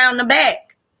 Y'all go around the back.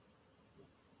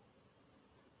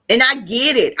 And I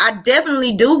get it. I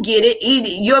definitely do get it.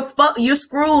 You're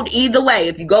screwed either way.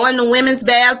 If you go in the women's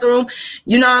bathroom,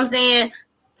 you know what I'm saying?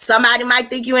 Somebody might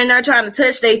think you in there trying to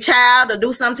touch their child or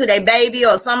do something to their baby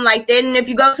or something like that. And if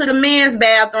you go to the men's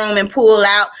bathroom and pull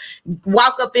out,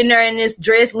 walk up in there in this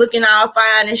dress looking all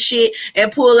fine and shit and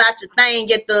pull out your thing,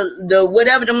 get the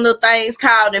whatever them little things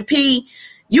called and pee,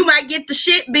 you might get the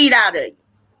shit beat out of you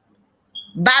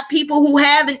by people who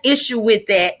have an issue with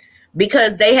that,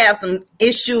 because they have some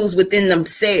issues within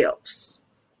themselves.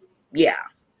 Yeah.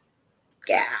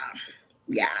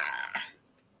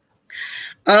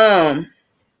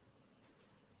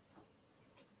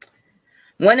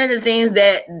 One of the things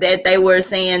that they were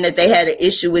saying that they had an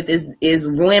issue with is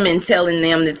women telling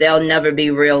them that they'll never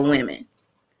be real women.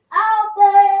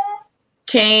 Okay.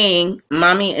 King,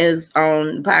 mommy is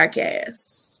on the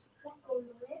podcast.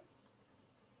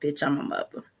 Bitch, I'm a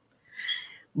mother.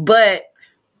 But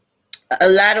a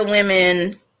lot of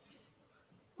women,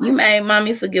 you made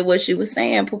mommy forget what she was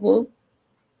saying, poo-poo.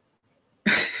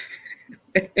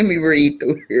 Let me read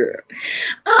through here.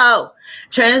 Oh,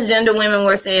 transgender women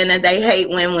were saying that they hate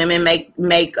when women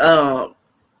make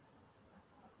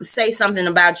say something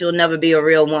about you'll never be a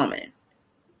real woman.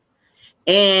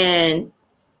 And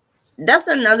that's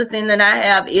another thing that I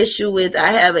have issue with. I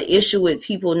have an issue with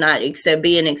people not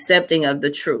being accepting of the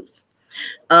truth.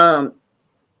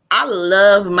 I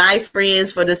love my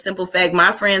friends for the simple fact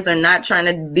my friends are not trying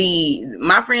to be,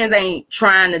 my friends ain't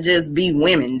trying to just be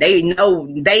women. They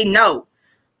know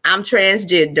I'm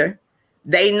transgender.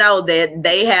 They know that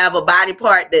they have a body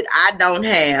part that I don't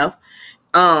have.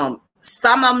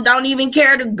 Some of them don't even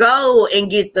care to go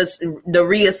and get the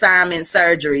reassignment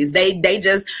surgeries. They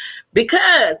just,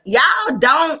 because y'all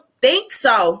don't think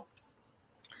so.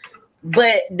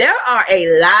 But there are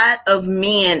a lot of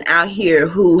men out here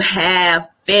who have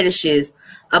fetishes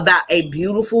about a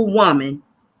beautiful woman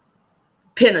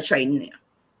penetrating them.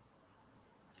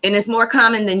 And it's more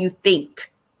common than you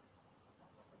think.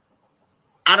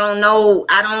 I don't know.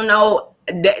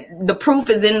 The proof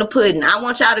is in the pudding. I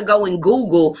want y'all to go and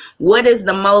Google what is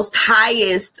the most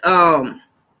highest,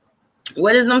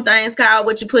 what is them things called?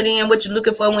 What you put in, what you're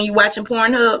looking for when you're watching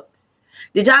Pornhub.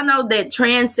 Did y'all know that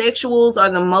transsexuals are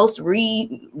the most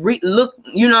look,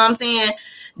 you know what I'm saying?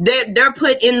 They're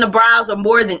put in the browser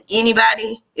more than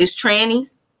anybody is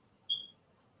trannies.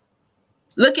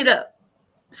 Look it up.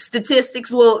 Statistics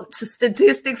will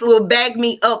back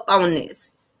me up on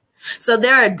this. So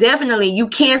there are definitely, you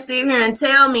can't sit here and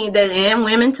tell me that, and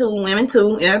women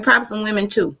too, and probably some women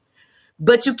too.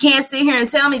 But you can't sit here and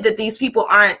tell me that these people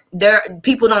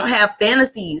people don't have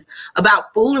fantasies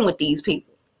about fooling with these people.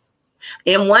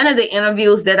 In one of the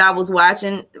interviews that I was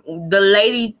watching, the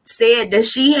lady said that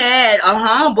she had a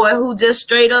homeboy who just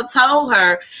straight up told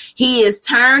her he is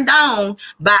turned on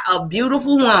by a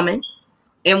beautiful woman,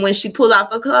 and when she pull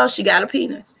off her clothes, she got a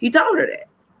penis. He told her that.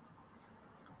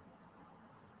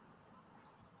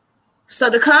 So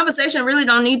the conversation really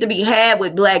don't need to be had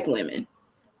with black women.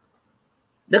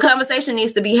 The conversation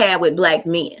needs to be had with black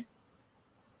men.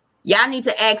 Y'all need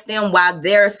to ask them why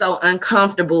they're so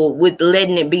uncomfortable with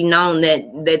letting it be known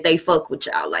that they fuck with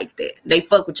y'all like that. They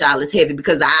fuck with y'all as heavy,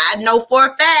 because I know for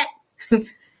a fact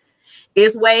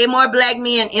it's way more black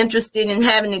men interested in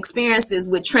having experiences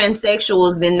with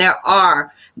transsexuals than there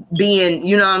are being,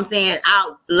 you know what I'm saying,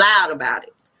 out loud about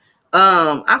it.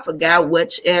 I forgot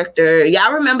which actor.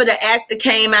 Y'all remember the actor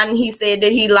came out and he said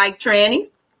that he liked trannies?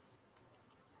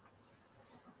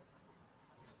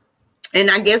 And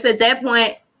I guess at that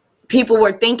point, people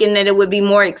were thinking that it would be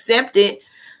more accepted,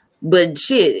 but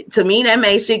shit, to me, that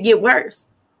made shit get worse.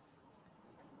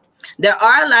 There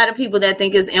are a lot of people that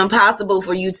think it's impossible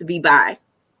for you to be bi.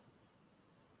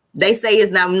 They say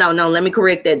it's not, no, let me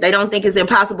correct that. They don't think it's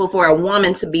impossible for a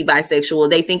woman to be bisexual.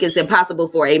 They think it's impossible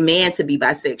for a man to be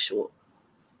bisexual.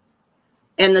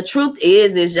 And the truth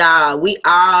is y'all, we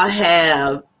all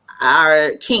have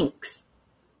our kinks.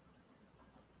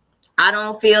 I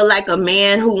don't feel like a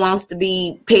man who wants to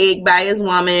be pegged by his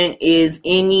woman is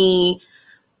any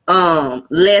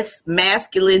less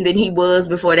masculine than he was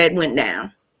before that went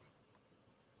down.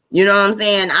 You know what I'm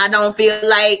saying? I don't feel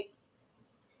like,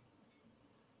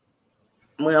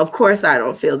 well, of course I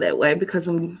don't feel that way because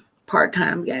I'm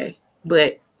part-time gay,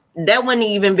 but that wouldn't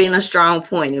even been a strong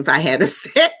point if I had to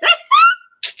say that.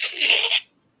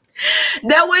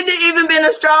 That wouldn't have even been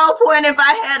a strong point if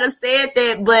I had said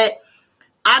that, but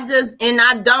I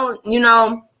don't, you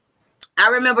know, I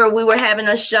remember we were having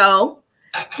a show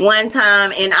one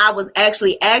time and I was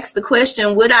actually asked the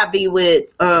question, would I be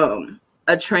with a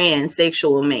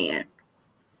transsexual man?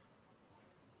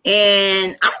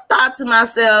 And I thought to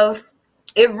myself,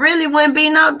 it really wouldn't be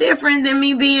no different than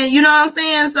me being, you know what I'm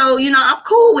saying? So, you know, I'm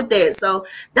cool with that. So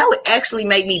that would actually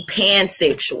make me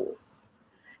pansexual.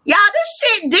 Y'all, this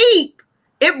shit deep.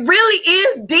 It really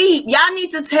is deep. Y'all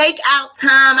need to take out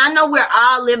time. I know we're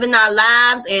all living our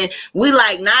lives and we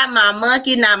like, not my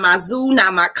monkey, not my zoo,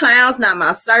 not my clowns, not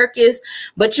my circus.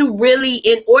 But you really,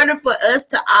 in order for us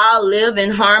to all live in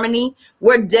harmony,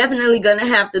 we're definitely going to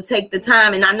have to take the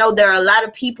time. And I know there are a lot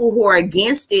of people who are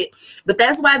against it, but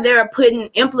that's why they're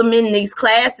implementing these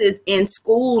classes in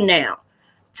school now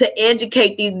to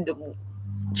educate these.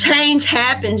 Change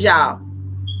happens, y'all.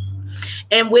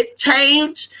 And with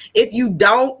change, if you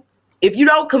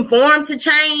don't conform to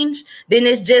change, then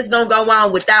it's just going to go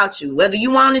on without you. Whether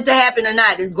you want it to happen or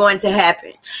not, it's going to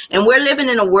happen. And we're living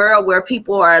in a world where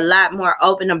people are a lot more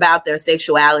open about their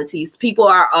sexualities. People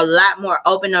are a lot more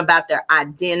open about their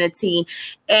identity.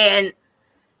 And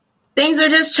things are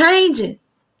just changing.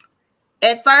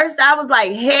 At first, I was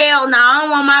like, hell no, I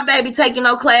don't want my baby taking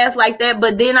no class like that.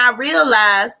 But then I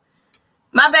realized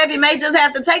my baby may just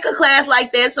have to take a class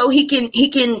like that so he can,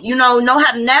 you know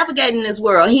how to navigate in this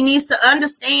world. He needs to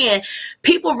understand.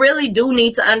 People really do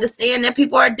need to understand that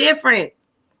people are different.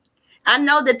 I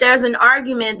know that there's an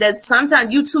argument that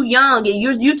sometimes you too young and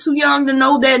you're too young to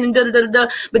know that and da-da-da-da.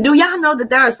 But do y'all know that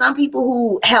there are some people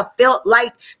who have felt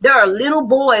like, there are little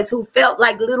boys who felt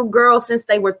like little girls since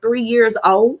they were 3 years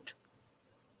old?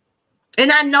 And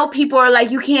I know people are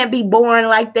like, you can't be born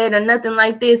like that or nothing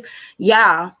like this.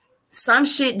 Yeah. Some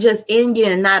shit just in you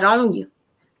and not on you.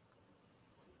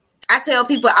 I tell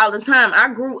people all the time,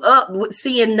 I grew up with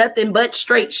seeing nothing but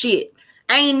straight shit.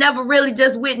 I ain't never really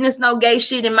just witnessed no gay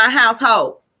shit in my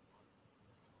household.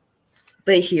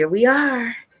 But here we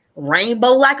are,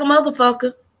 rainbow like a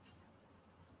motherfucker.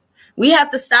 We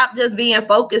have to stop just being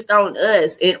focused on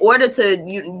us. In order to,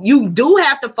 you do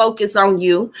have to focus on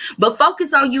you, but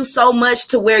focus on you so much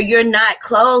to where you're not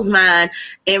closed mind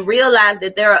and realize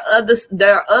that there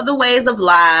are other ways of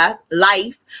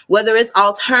life, whether it's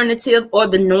alternative or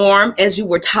the norm as you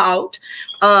were taught.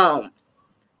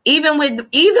 Even with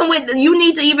you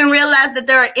need to even realize that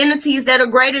there are entities that are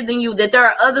greater than you, that there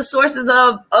are other sources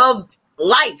of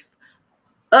life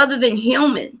other than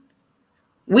human.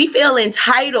 We feel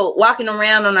entitled walking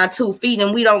around on our 2 feet,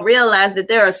 and we don't realize that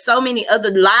there are so many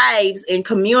other lives and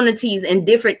communities and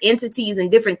different entities and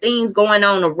different things going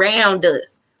on around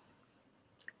us.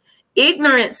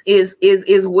 Ignorance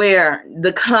is where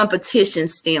the competition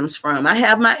stems from. I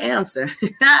have my answer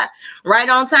right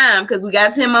on time because we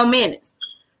got 10 more minutes.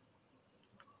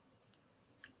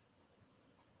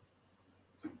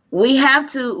 We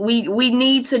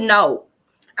need to know.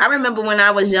 I remember when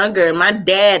I was younger, my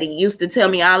daddy used to tell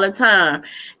me all the time,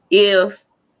 if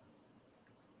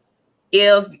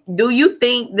do you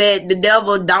think that the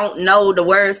devil don't know the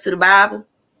words to the Bible?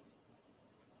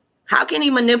 How can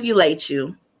he manipulate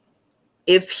you?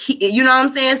 If he, you know what I'm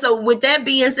saying? So with that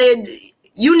being said,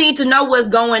 you need to know what's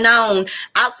going on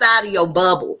outside of your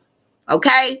bubble.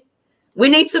 Okay? We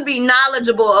need to be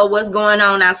knowledgeable of what's going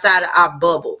on outside of our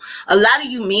bubble. A lot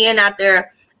of you men out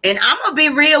there, And I'm going to be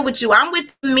real with you. I'm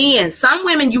with men. Some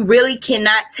women, you really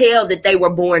cannot tell that they were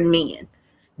born men.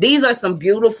 These are some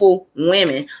beautiful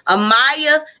women.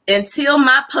 Amaya, until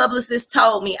my publicist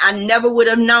told me, I never would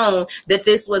have known that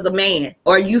this was a man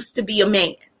or used to be a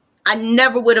man. I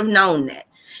never would have known that.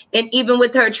 And even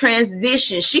with her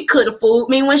transition, she could have fooled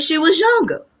me when she was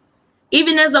younger.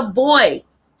 Even as a boy,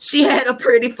 she had a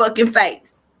pretty fucking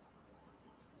face.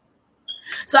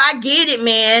 So I get it,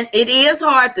 man. It is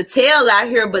hard to tell out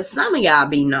here, but some of y'all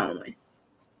be knowing.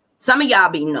 Some of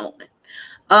y'all be knowing.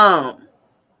 I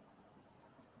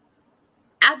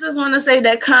just want to say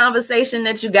that conversation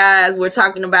that you guys were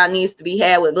talking about needs to be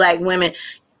had with black women.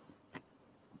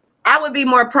 I would be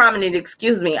more prominent,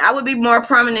 I would be more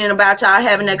prominent about y'all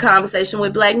having that conversation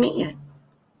with black men.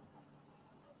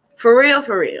 For real,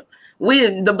 for real.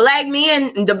 The black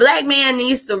man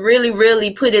needs to really,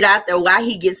 really put it out there why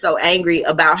he gets so angry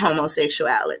about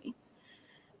homosexuality.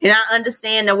 And I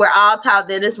understand that we're all taught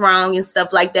that it's wrong and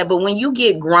stuff like that. But when you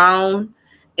get grown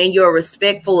and you're a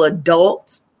respectful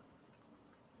adult,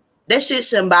 that shit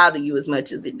shouldn't bother you as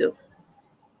much as it do.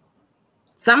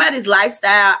 Somebody's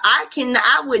lifestyle,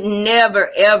 I would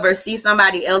never, ever see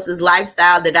somebody else's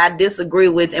lifestyle that I disagree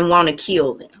with and want to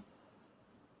kill them.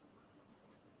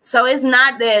 So it's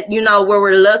not that, we're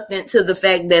reluctant to the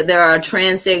fact that there are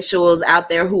transsexuals out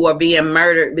there who are being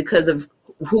murdered because of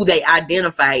who they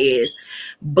identify as.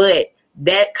 But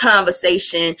that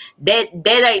conversation,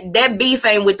 that beef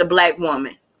ain't with the black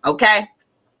woman, okay?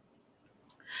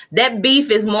 That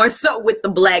beef is more so with the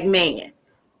black man.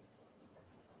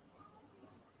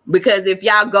 Because if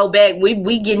y'all go back,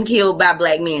 we getting killed by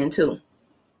black men too.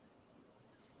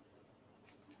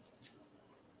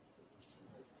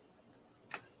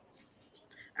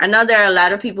 I know there are a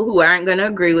lot of people who aren't going to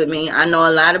agree with me. I know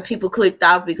a lot of people clicked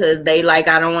off because they I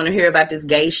don't want to hear about this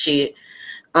gay shit.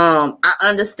 I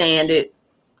understand it.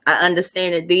 I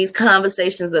understand that these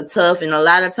conversations are tough, and a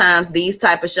lot of times these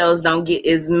type of shows don't get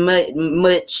as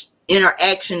much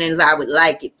interaction as I would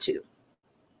like it to,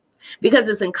 because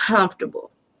it's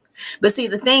uncomfortable. But see,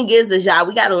 the thing is y'all,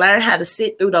 we got to learn how to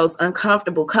sit through those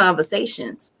uncomfortable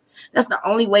conversations. That's the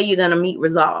only way you're going to meet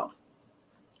resolve.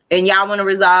 And y'all want to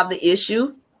resolve the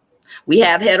issue? We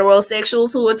have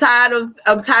heterosexuals who are tired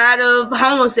of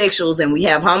homosexuals, and we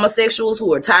have homosexuals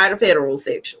who are tired of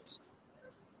heterosexuals.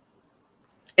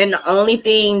 And the only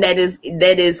thing that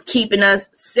is keeping us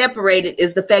separated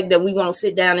is the fact that we won't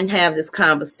sit down and have this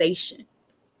conversation.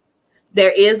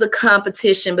 There is a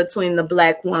competition between the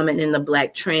black woman and the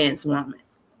black trans woman.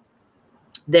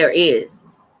 There is.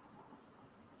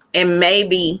 And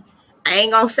maybe, I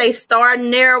ain't going to say starting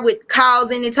there would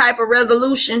cause any type of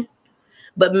resolution,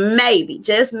 but maybe,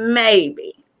 just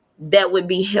maybe, that would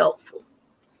be helpful.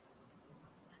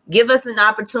 Give us an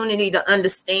opportunity to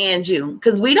understand you,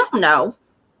 because we don't know.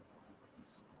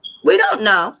 We don't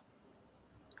know.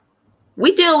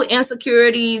 We deal with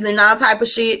insecurities and all type of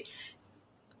shit.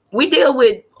 We deal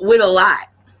with a lot.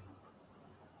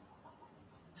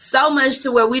 So much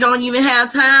to where we don't even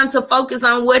have time to focus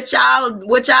on what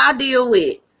y'all deal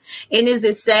with. And is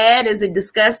it sad? Is it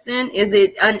disgusting? Is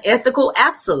it unethical?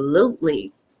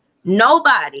 Absolutely.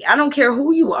 Nobody, I don't care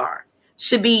who you are,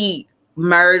 should be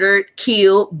murdered,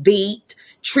 killed, beat,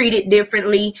 treated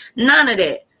differently. None of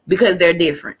that, because they're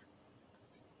different.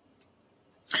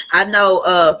 I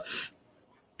know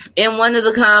in one of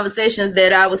the conversations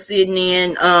that I was sitting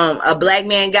in, a black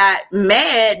man got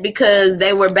mad because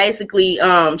they were basically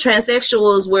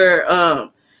transsexuals were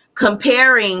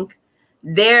comparing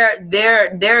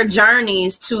their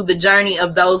journeys to the journey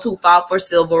of those who fought for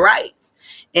civil rights.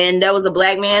 And there was a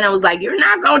black man that was like, you're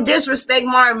not going to disrespect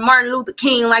Martin Luther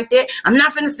King like that. I'm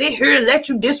not going to sit here and let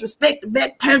you disrespect the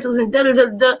Black Panthers and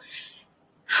da-da-da-da.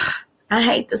 I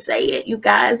hate to say it, you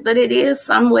guys, but it is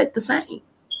somewhat the same.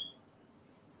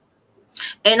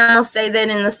 And I'll say that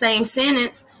in the same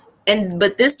sentence,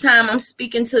 but this time I'm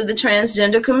speaking to the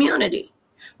transgender community.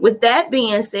 With that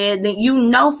being said, then you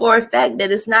know for a fact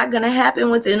that it's not going to happen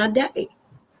within a day.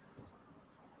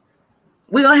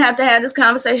 We're going to have this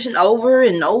conversation over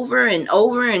and over and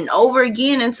over and over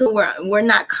again until we're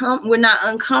not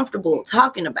uncomfortable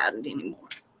talking about it anymore.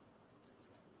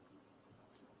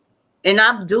 And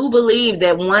I do believe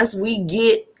that once we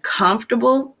get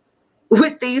comfortable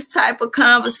with these type of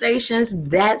conversations,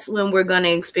 that's when we're going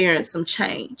to experience some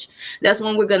change. That's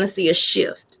when we're going to see a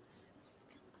shift.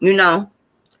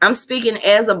 I'm speaking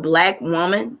as a black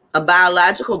woman, a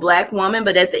biological black woman,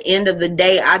 but at the end of the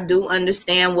day, I do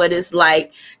understand what it's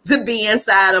like to be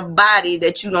inside a body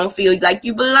that you don't feel like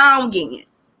you belong in.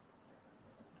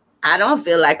 I don't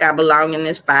feel like I belong in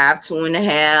this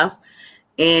 5'2.5"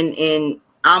 and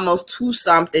almost 2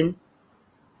 something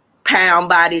pound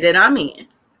body that I'm in.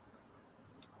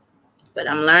 But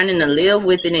I'm learning to live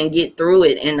with it and get through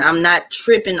it. And I'm not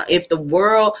tripping. If the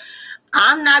world,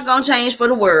 I'm not going to change for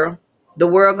the world. The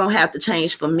world going to have to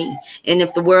change for me. And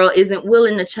if the world isn't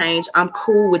willing to change, I'm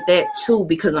cool with that too,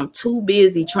 because I'm too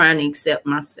busy trying to accept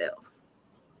myself.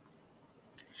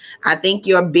 I think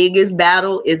your biggest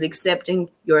battle is accepting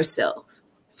yourself,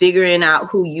 figuring out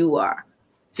who you are,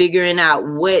 figuring out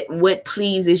what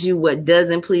pleases you, what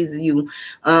doesn't please you.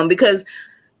 Because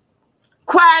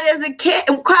quiet as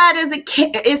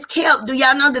it is kept. Do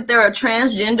y'all know that there are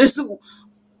transgenders who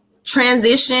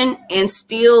transition and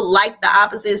still like the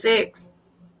opposite sex?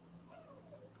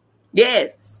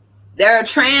 Yes, there are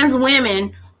trans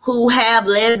women who have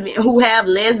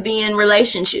lesbian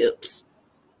relationships.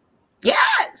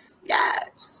 Yes.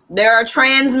 There are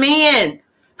trans men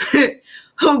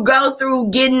who go through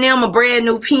getting them a brand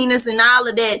new penis and all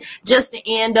of that just to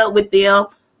end up with them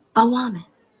a woman.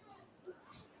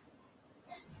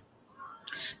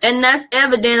 And that's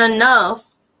evident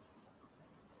enough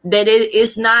that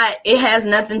it has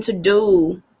nothing to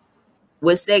do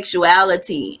with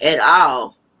sexuality at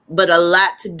all, but a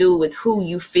lot to do with who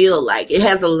you feel like. It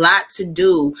has a lot to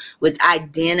do with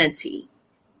identity.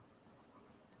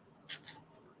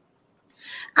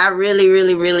 I really,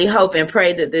 really, really hope and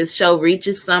pray that this show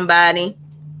reaches somebody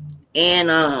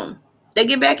and they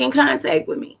get back in contact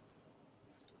with me.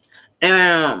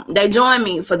 And they join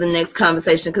me for the next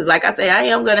conversation, because like I say, I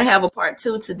am going to have a part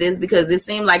 2 to this, because it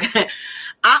seemed like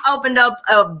I opened up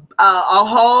a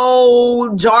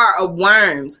whole jar of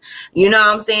worms. You know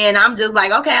what I'm saying? I'm just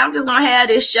like, okay, I'm just going to have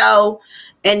this show.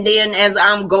 And then as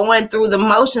I'm going through the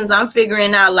motions, I'm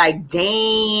figuring out like,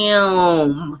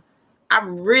 damn, I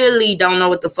really don't know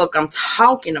what the fuck I'm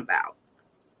talking about.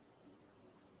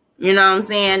 You know what I'm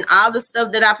saying? All the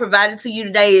stuff that I provided to you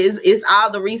today is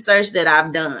all the research that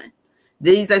I've done.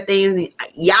 These are things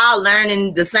y'all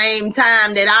learning the same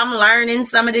time that I'm learning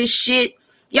some of this shit.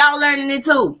 Y'all learning it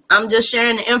too. I'm just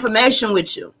sharing the information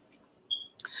with you.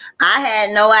 I had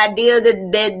no idea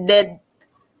that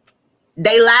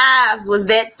their lives was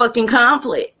that fucking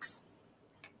complex.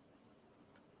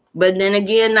 But then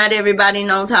again, not everybody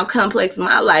knows how complex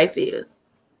my life is.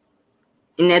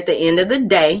 And at the end of the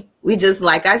day, we just,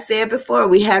 like I said before,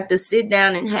 we have to sit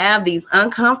down and have these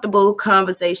uncomfortable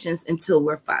conversations until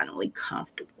we're finally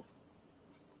comfortable.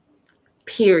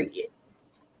 Period.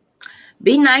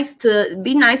 Be nice to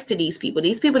these people.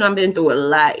 These people done been through a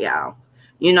lot, y'all.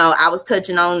 You know, I was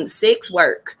touching on sex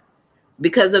work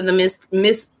because of the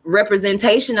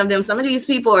misrepresentation of them. Some of these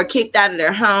people are kicked out of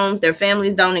their homes. Their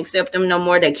families don't accept them no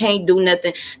more. They can't do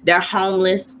nothing. They're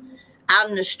homeless, out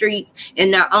in the streets,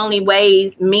 and their only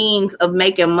means of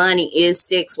making money is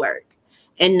sex work.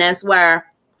 And that's where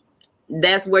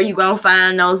you're gonna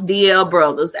find those DL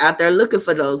brothers out there looking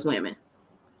for those women.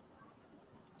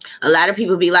 A lot of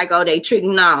people be like, oh, they trick.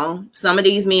 No, some of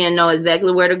these men know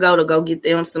exactly where to go get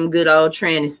them some good old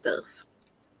tranny stuff.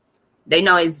 They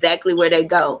know exactly where they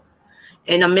go.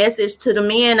 And a message to the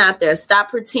men out there: stop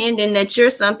pretending that you're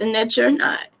something that you're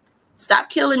not. Stop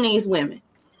killing these women.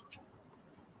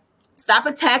 Stop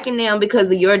attacking them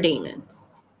because of your demons.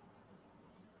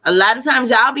 A lot of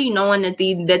times y'all be knowing that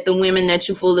the women that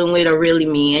you're fooling with are really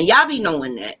men. Y'all be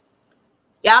knowing that.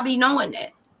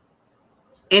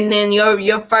 And then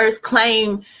your first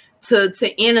claim to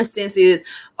innocence is,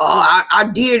 oh, I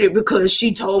did it because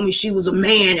she told me she was a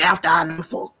man after I done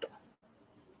fucked her.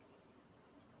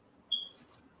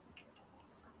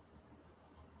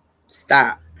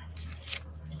 Stop.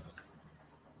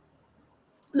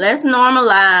 Let's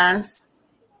normalize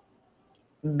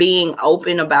being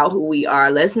open about who we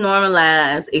are. Let's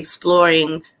normalize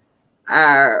exploring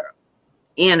our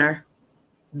inner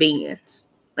beings.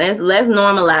 Let's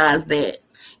normalize that.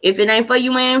 If it ain't for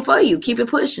you, it ain't for you. Keep it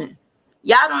pushing.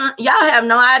 Y'all have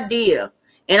no idea.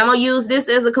 And I'm gonna use this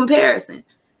as a comparison.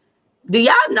 Do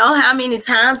y'all know how many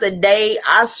times a day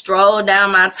I stroll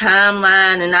down my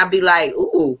timeline and I be like,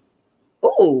 ooh,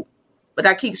 but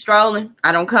I keep strolling.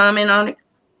 I don't comment on it.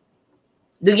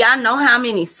 Do y'all know how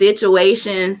many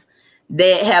situations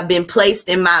that have been placed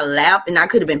in my lap and I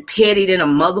could have been petted in a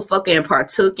motherfucker and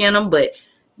partook in them, but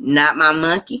not my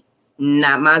monkey,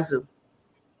 not my zoo.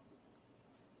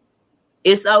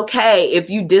 It's okay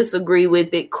if you disagree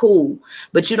with it, cool,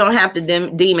 but you don't have to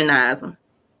demonize them.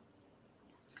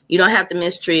 You don't have to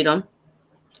mistreat them.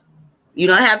 You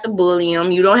don't have to bully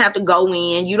them. You don't have to go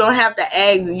in. You don't have to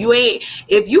ask.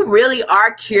 If you really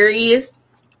are curious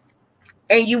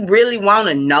and you really want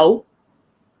to know,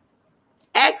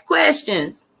 ask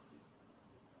questions.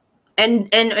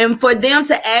 And for them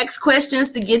to ask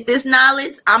questions to get this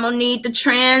knowledge, I'm gonna need the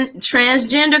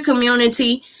transgender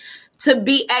community to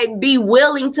be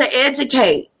willing to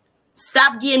educate.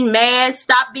 Stop getting mad.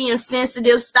 Stop being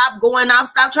sensitive. Stop going off.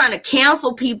 Stop trying to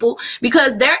cancel people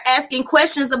because they're asking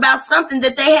questions about something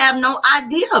that they have no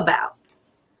idea about.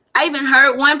 I even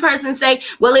heard one person say,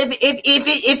 well, if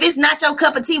it's not your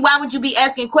cup of tea, why would you be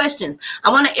asking questions? I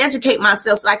want to educate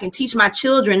myself so I can teach my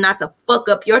children not to fuck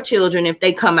up your children if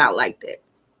they come out like that.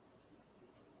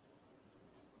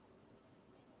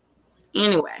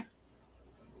 Anyway,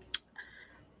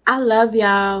 I love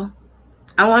y'all.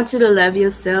 I want you to love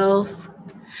yourself.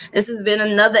 This has been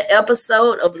another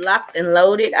episode of Locked and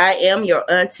Loaded. I am your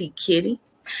Auntie Kitty.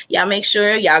 Y'all make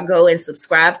sure y'all go and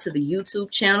subscribe to the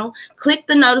YouTube channel. Click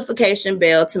the notification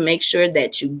bell to make sure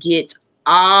that you get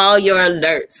all your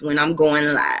alerts when I'm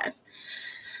going live.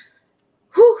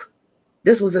 Whew,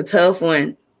 this was a tough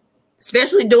one,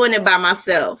 especially doing it by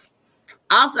myself.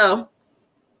 Also,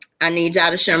 I need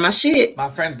y'all to share my shit. My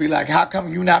friends be like, how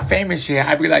come you not famous yet?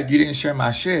 I be like, you didn't share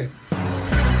my shit.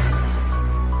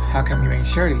 How come you ain't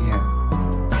shared it yet?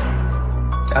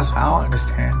 That's what I don't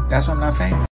understand. That's why I'm not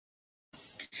famous.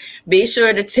 Be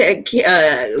sure to let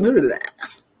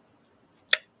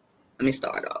me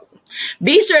start off.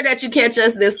 Be sure that you catch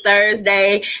us this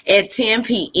Thursday at 10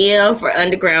 p.m. for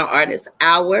Underground Artist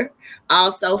Hour.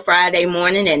 Also, Friday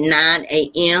morning at 9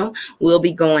 a.m., we'll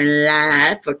be going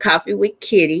live for Coffee with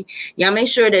Kitty. Y'all make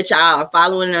sure that y'all are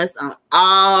following us on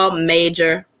all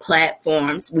major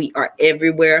platforms. We are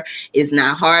everywhere. It's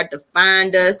not hard to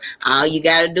find us. All you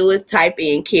got to do is type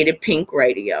in Kitty Pink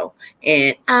Radio,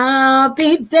 and I'll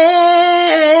be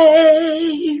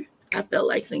there. I felt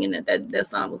like singing that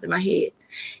song was in my head.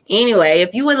 Anyway,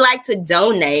 if you would like to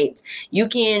donate, you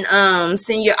can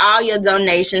send all your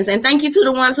donations. And thank you to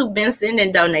the ones who've been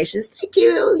sending donations. Thank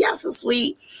you. Y'all so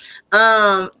sweet.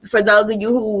 For those of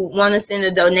you who want to send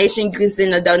a donation, you can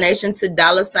send a donation to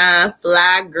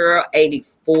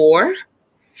 $FlyGirl84.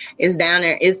 It's down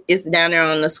there. It's down there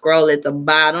on the scroll at the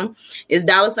bottom. It's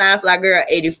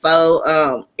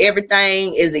 $FlyGirl84.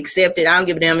 Everything is accepted. I don't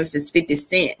give a damn if it's 50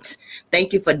 cents.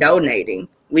 Thank you for donating.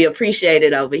 We appreciate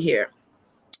it over here.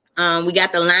 We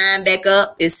got the line back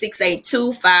up. It's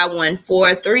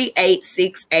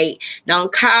 682-514-3868.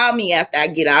 Don't call me after I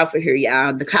get off of here,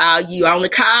 y'all. You only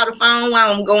call the phone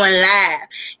while I'm going live.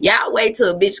 Y'all wait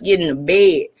till a bitch get in the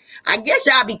bed. I guess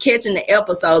y'all be catching the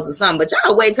episodes or something, but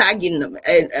y'all wait till I get in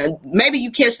the maybe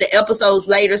you catch the episodes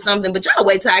late or something, but y'all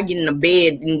wait till I get in the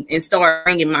bed and start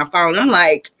ringing my phone. I'm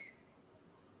like,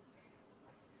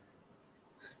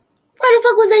 where the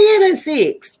fuck was they at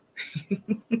 6?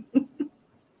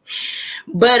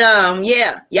 But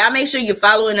yeah, y'all make sure you're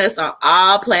following us on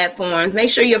all platforms. Make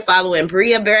sure you're following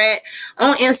Bria Brat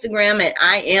on Instagram at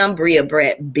I am Bria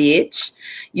Brat bitch.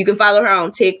 You can follow her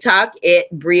on TikTok at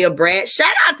Bria Brat.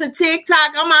 Shout out to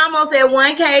TikTok. I'm almost at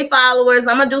 1K followers.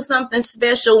 I'm gonna do something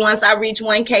special once I reach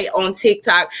 1K on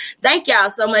TikTok. Thank y'all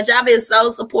so much. Y'all been so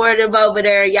supportive over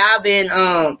there. Y'all been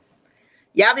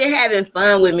having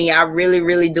fun with me. I really,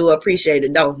 really do appreciate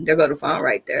it. There go the phone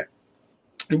right there.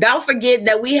 Don't forget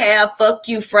that we have Fuck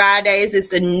You Fridays.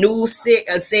 It's a new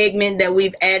segment that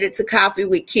we've added to Coffee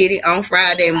with Kitty on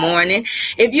Friday morning.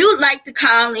 If you'd like to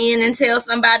call in and tell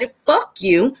somebody fuck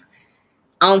you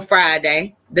on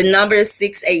Friday, the number is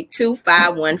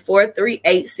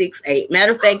 682-514-3868.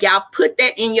 Matter of fact, y'all put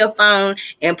that in your phone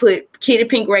and put Kitty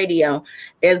Pink Radio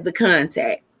as the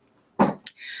contact.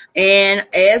 And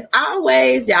as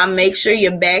always, y'all make sure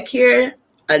you're back here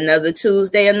another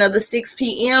Tuesday, another 6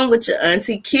 p.m. with your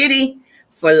Auntie Kitty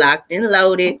for Locked and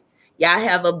Loaded. Y'all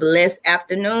have a blessed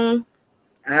afternoon.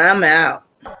 I'm out.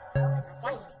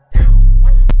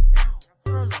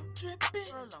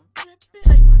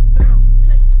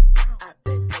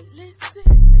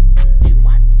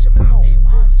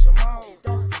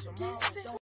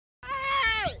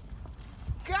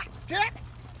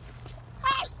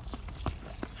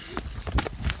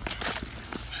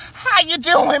 How you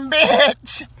doing,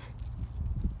 bitch?